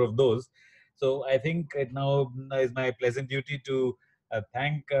many more of those. So I think it now is my pleasant duty to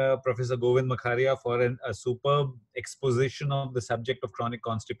thank Professor Govind Makharia for a superb exposition of the subject of chronic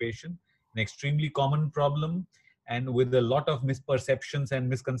constipation, an extremely common problem, and with a lot of misperceptions and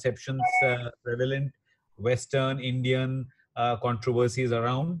misconceptions prevalent Western, Indian controversies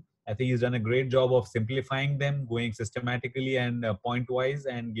around. I think he's done a great job of simplifying them, going systematically and point-wise,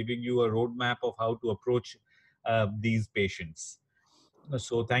 and giving you a roadmap of how to approach these patients.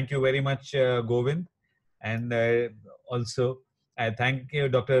 So thank you very much, Govind. And also, I thank you,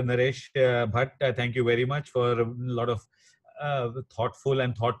 Dr. Naresh Bhatt. Thank you very much for a lot of thoughtful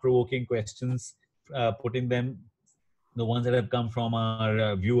and thought-provoking questions, putting them, the ones that have come from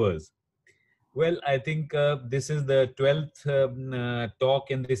our viewers. Well, I think this is the 12th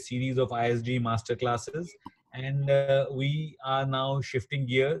talk in this series of ISG masterclasses, and we are now shifting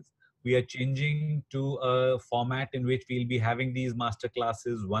gears. We are changing to a format in which we'll be having these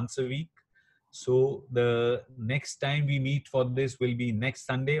masterclasses once a week. So the next time we meet for this will be next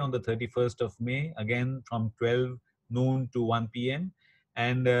Sunday on the 31st of May, again from 12 noon to 1 p.m.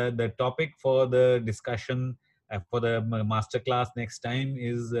 And the topic for the discussion for the masterclass next time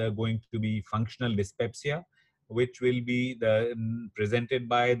is going to be functional dyspepsia, which will be presented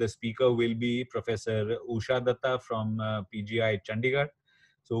by the speaker will be Professor Usha Datta from PGI Chandigarh.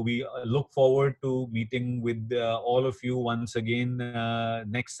 So we look forward to meeting with all of you once again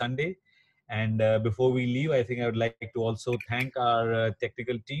next Sunday. And before we leave, I think I would like to also thank our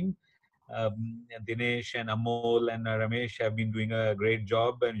technical team. Dinesh and Amol and Ramesh have been doing a great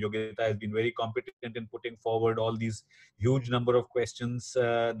job, and Yogita has been very competent in putting forward all these huge number of questions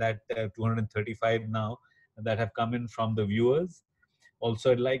that 235 now that have come in from the viewers.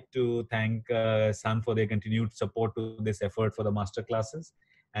 Also, I'd like to thank Sun for their continued support to this effort for the master classes.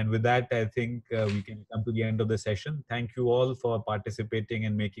 And with that, I think we can come to the end of the session. Thank you all for participating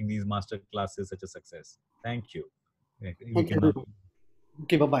and making these master classes such a success. Thank you. Thank you.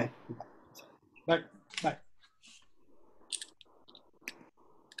 Okay, bye-bye. Bye. Bye.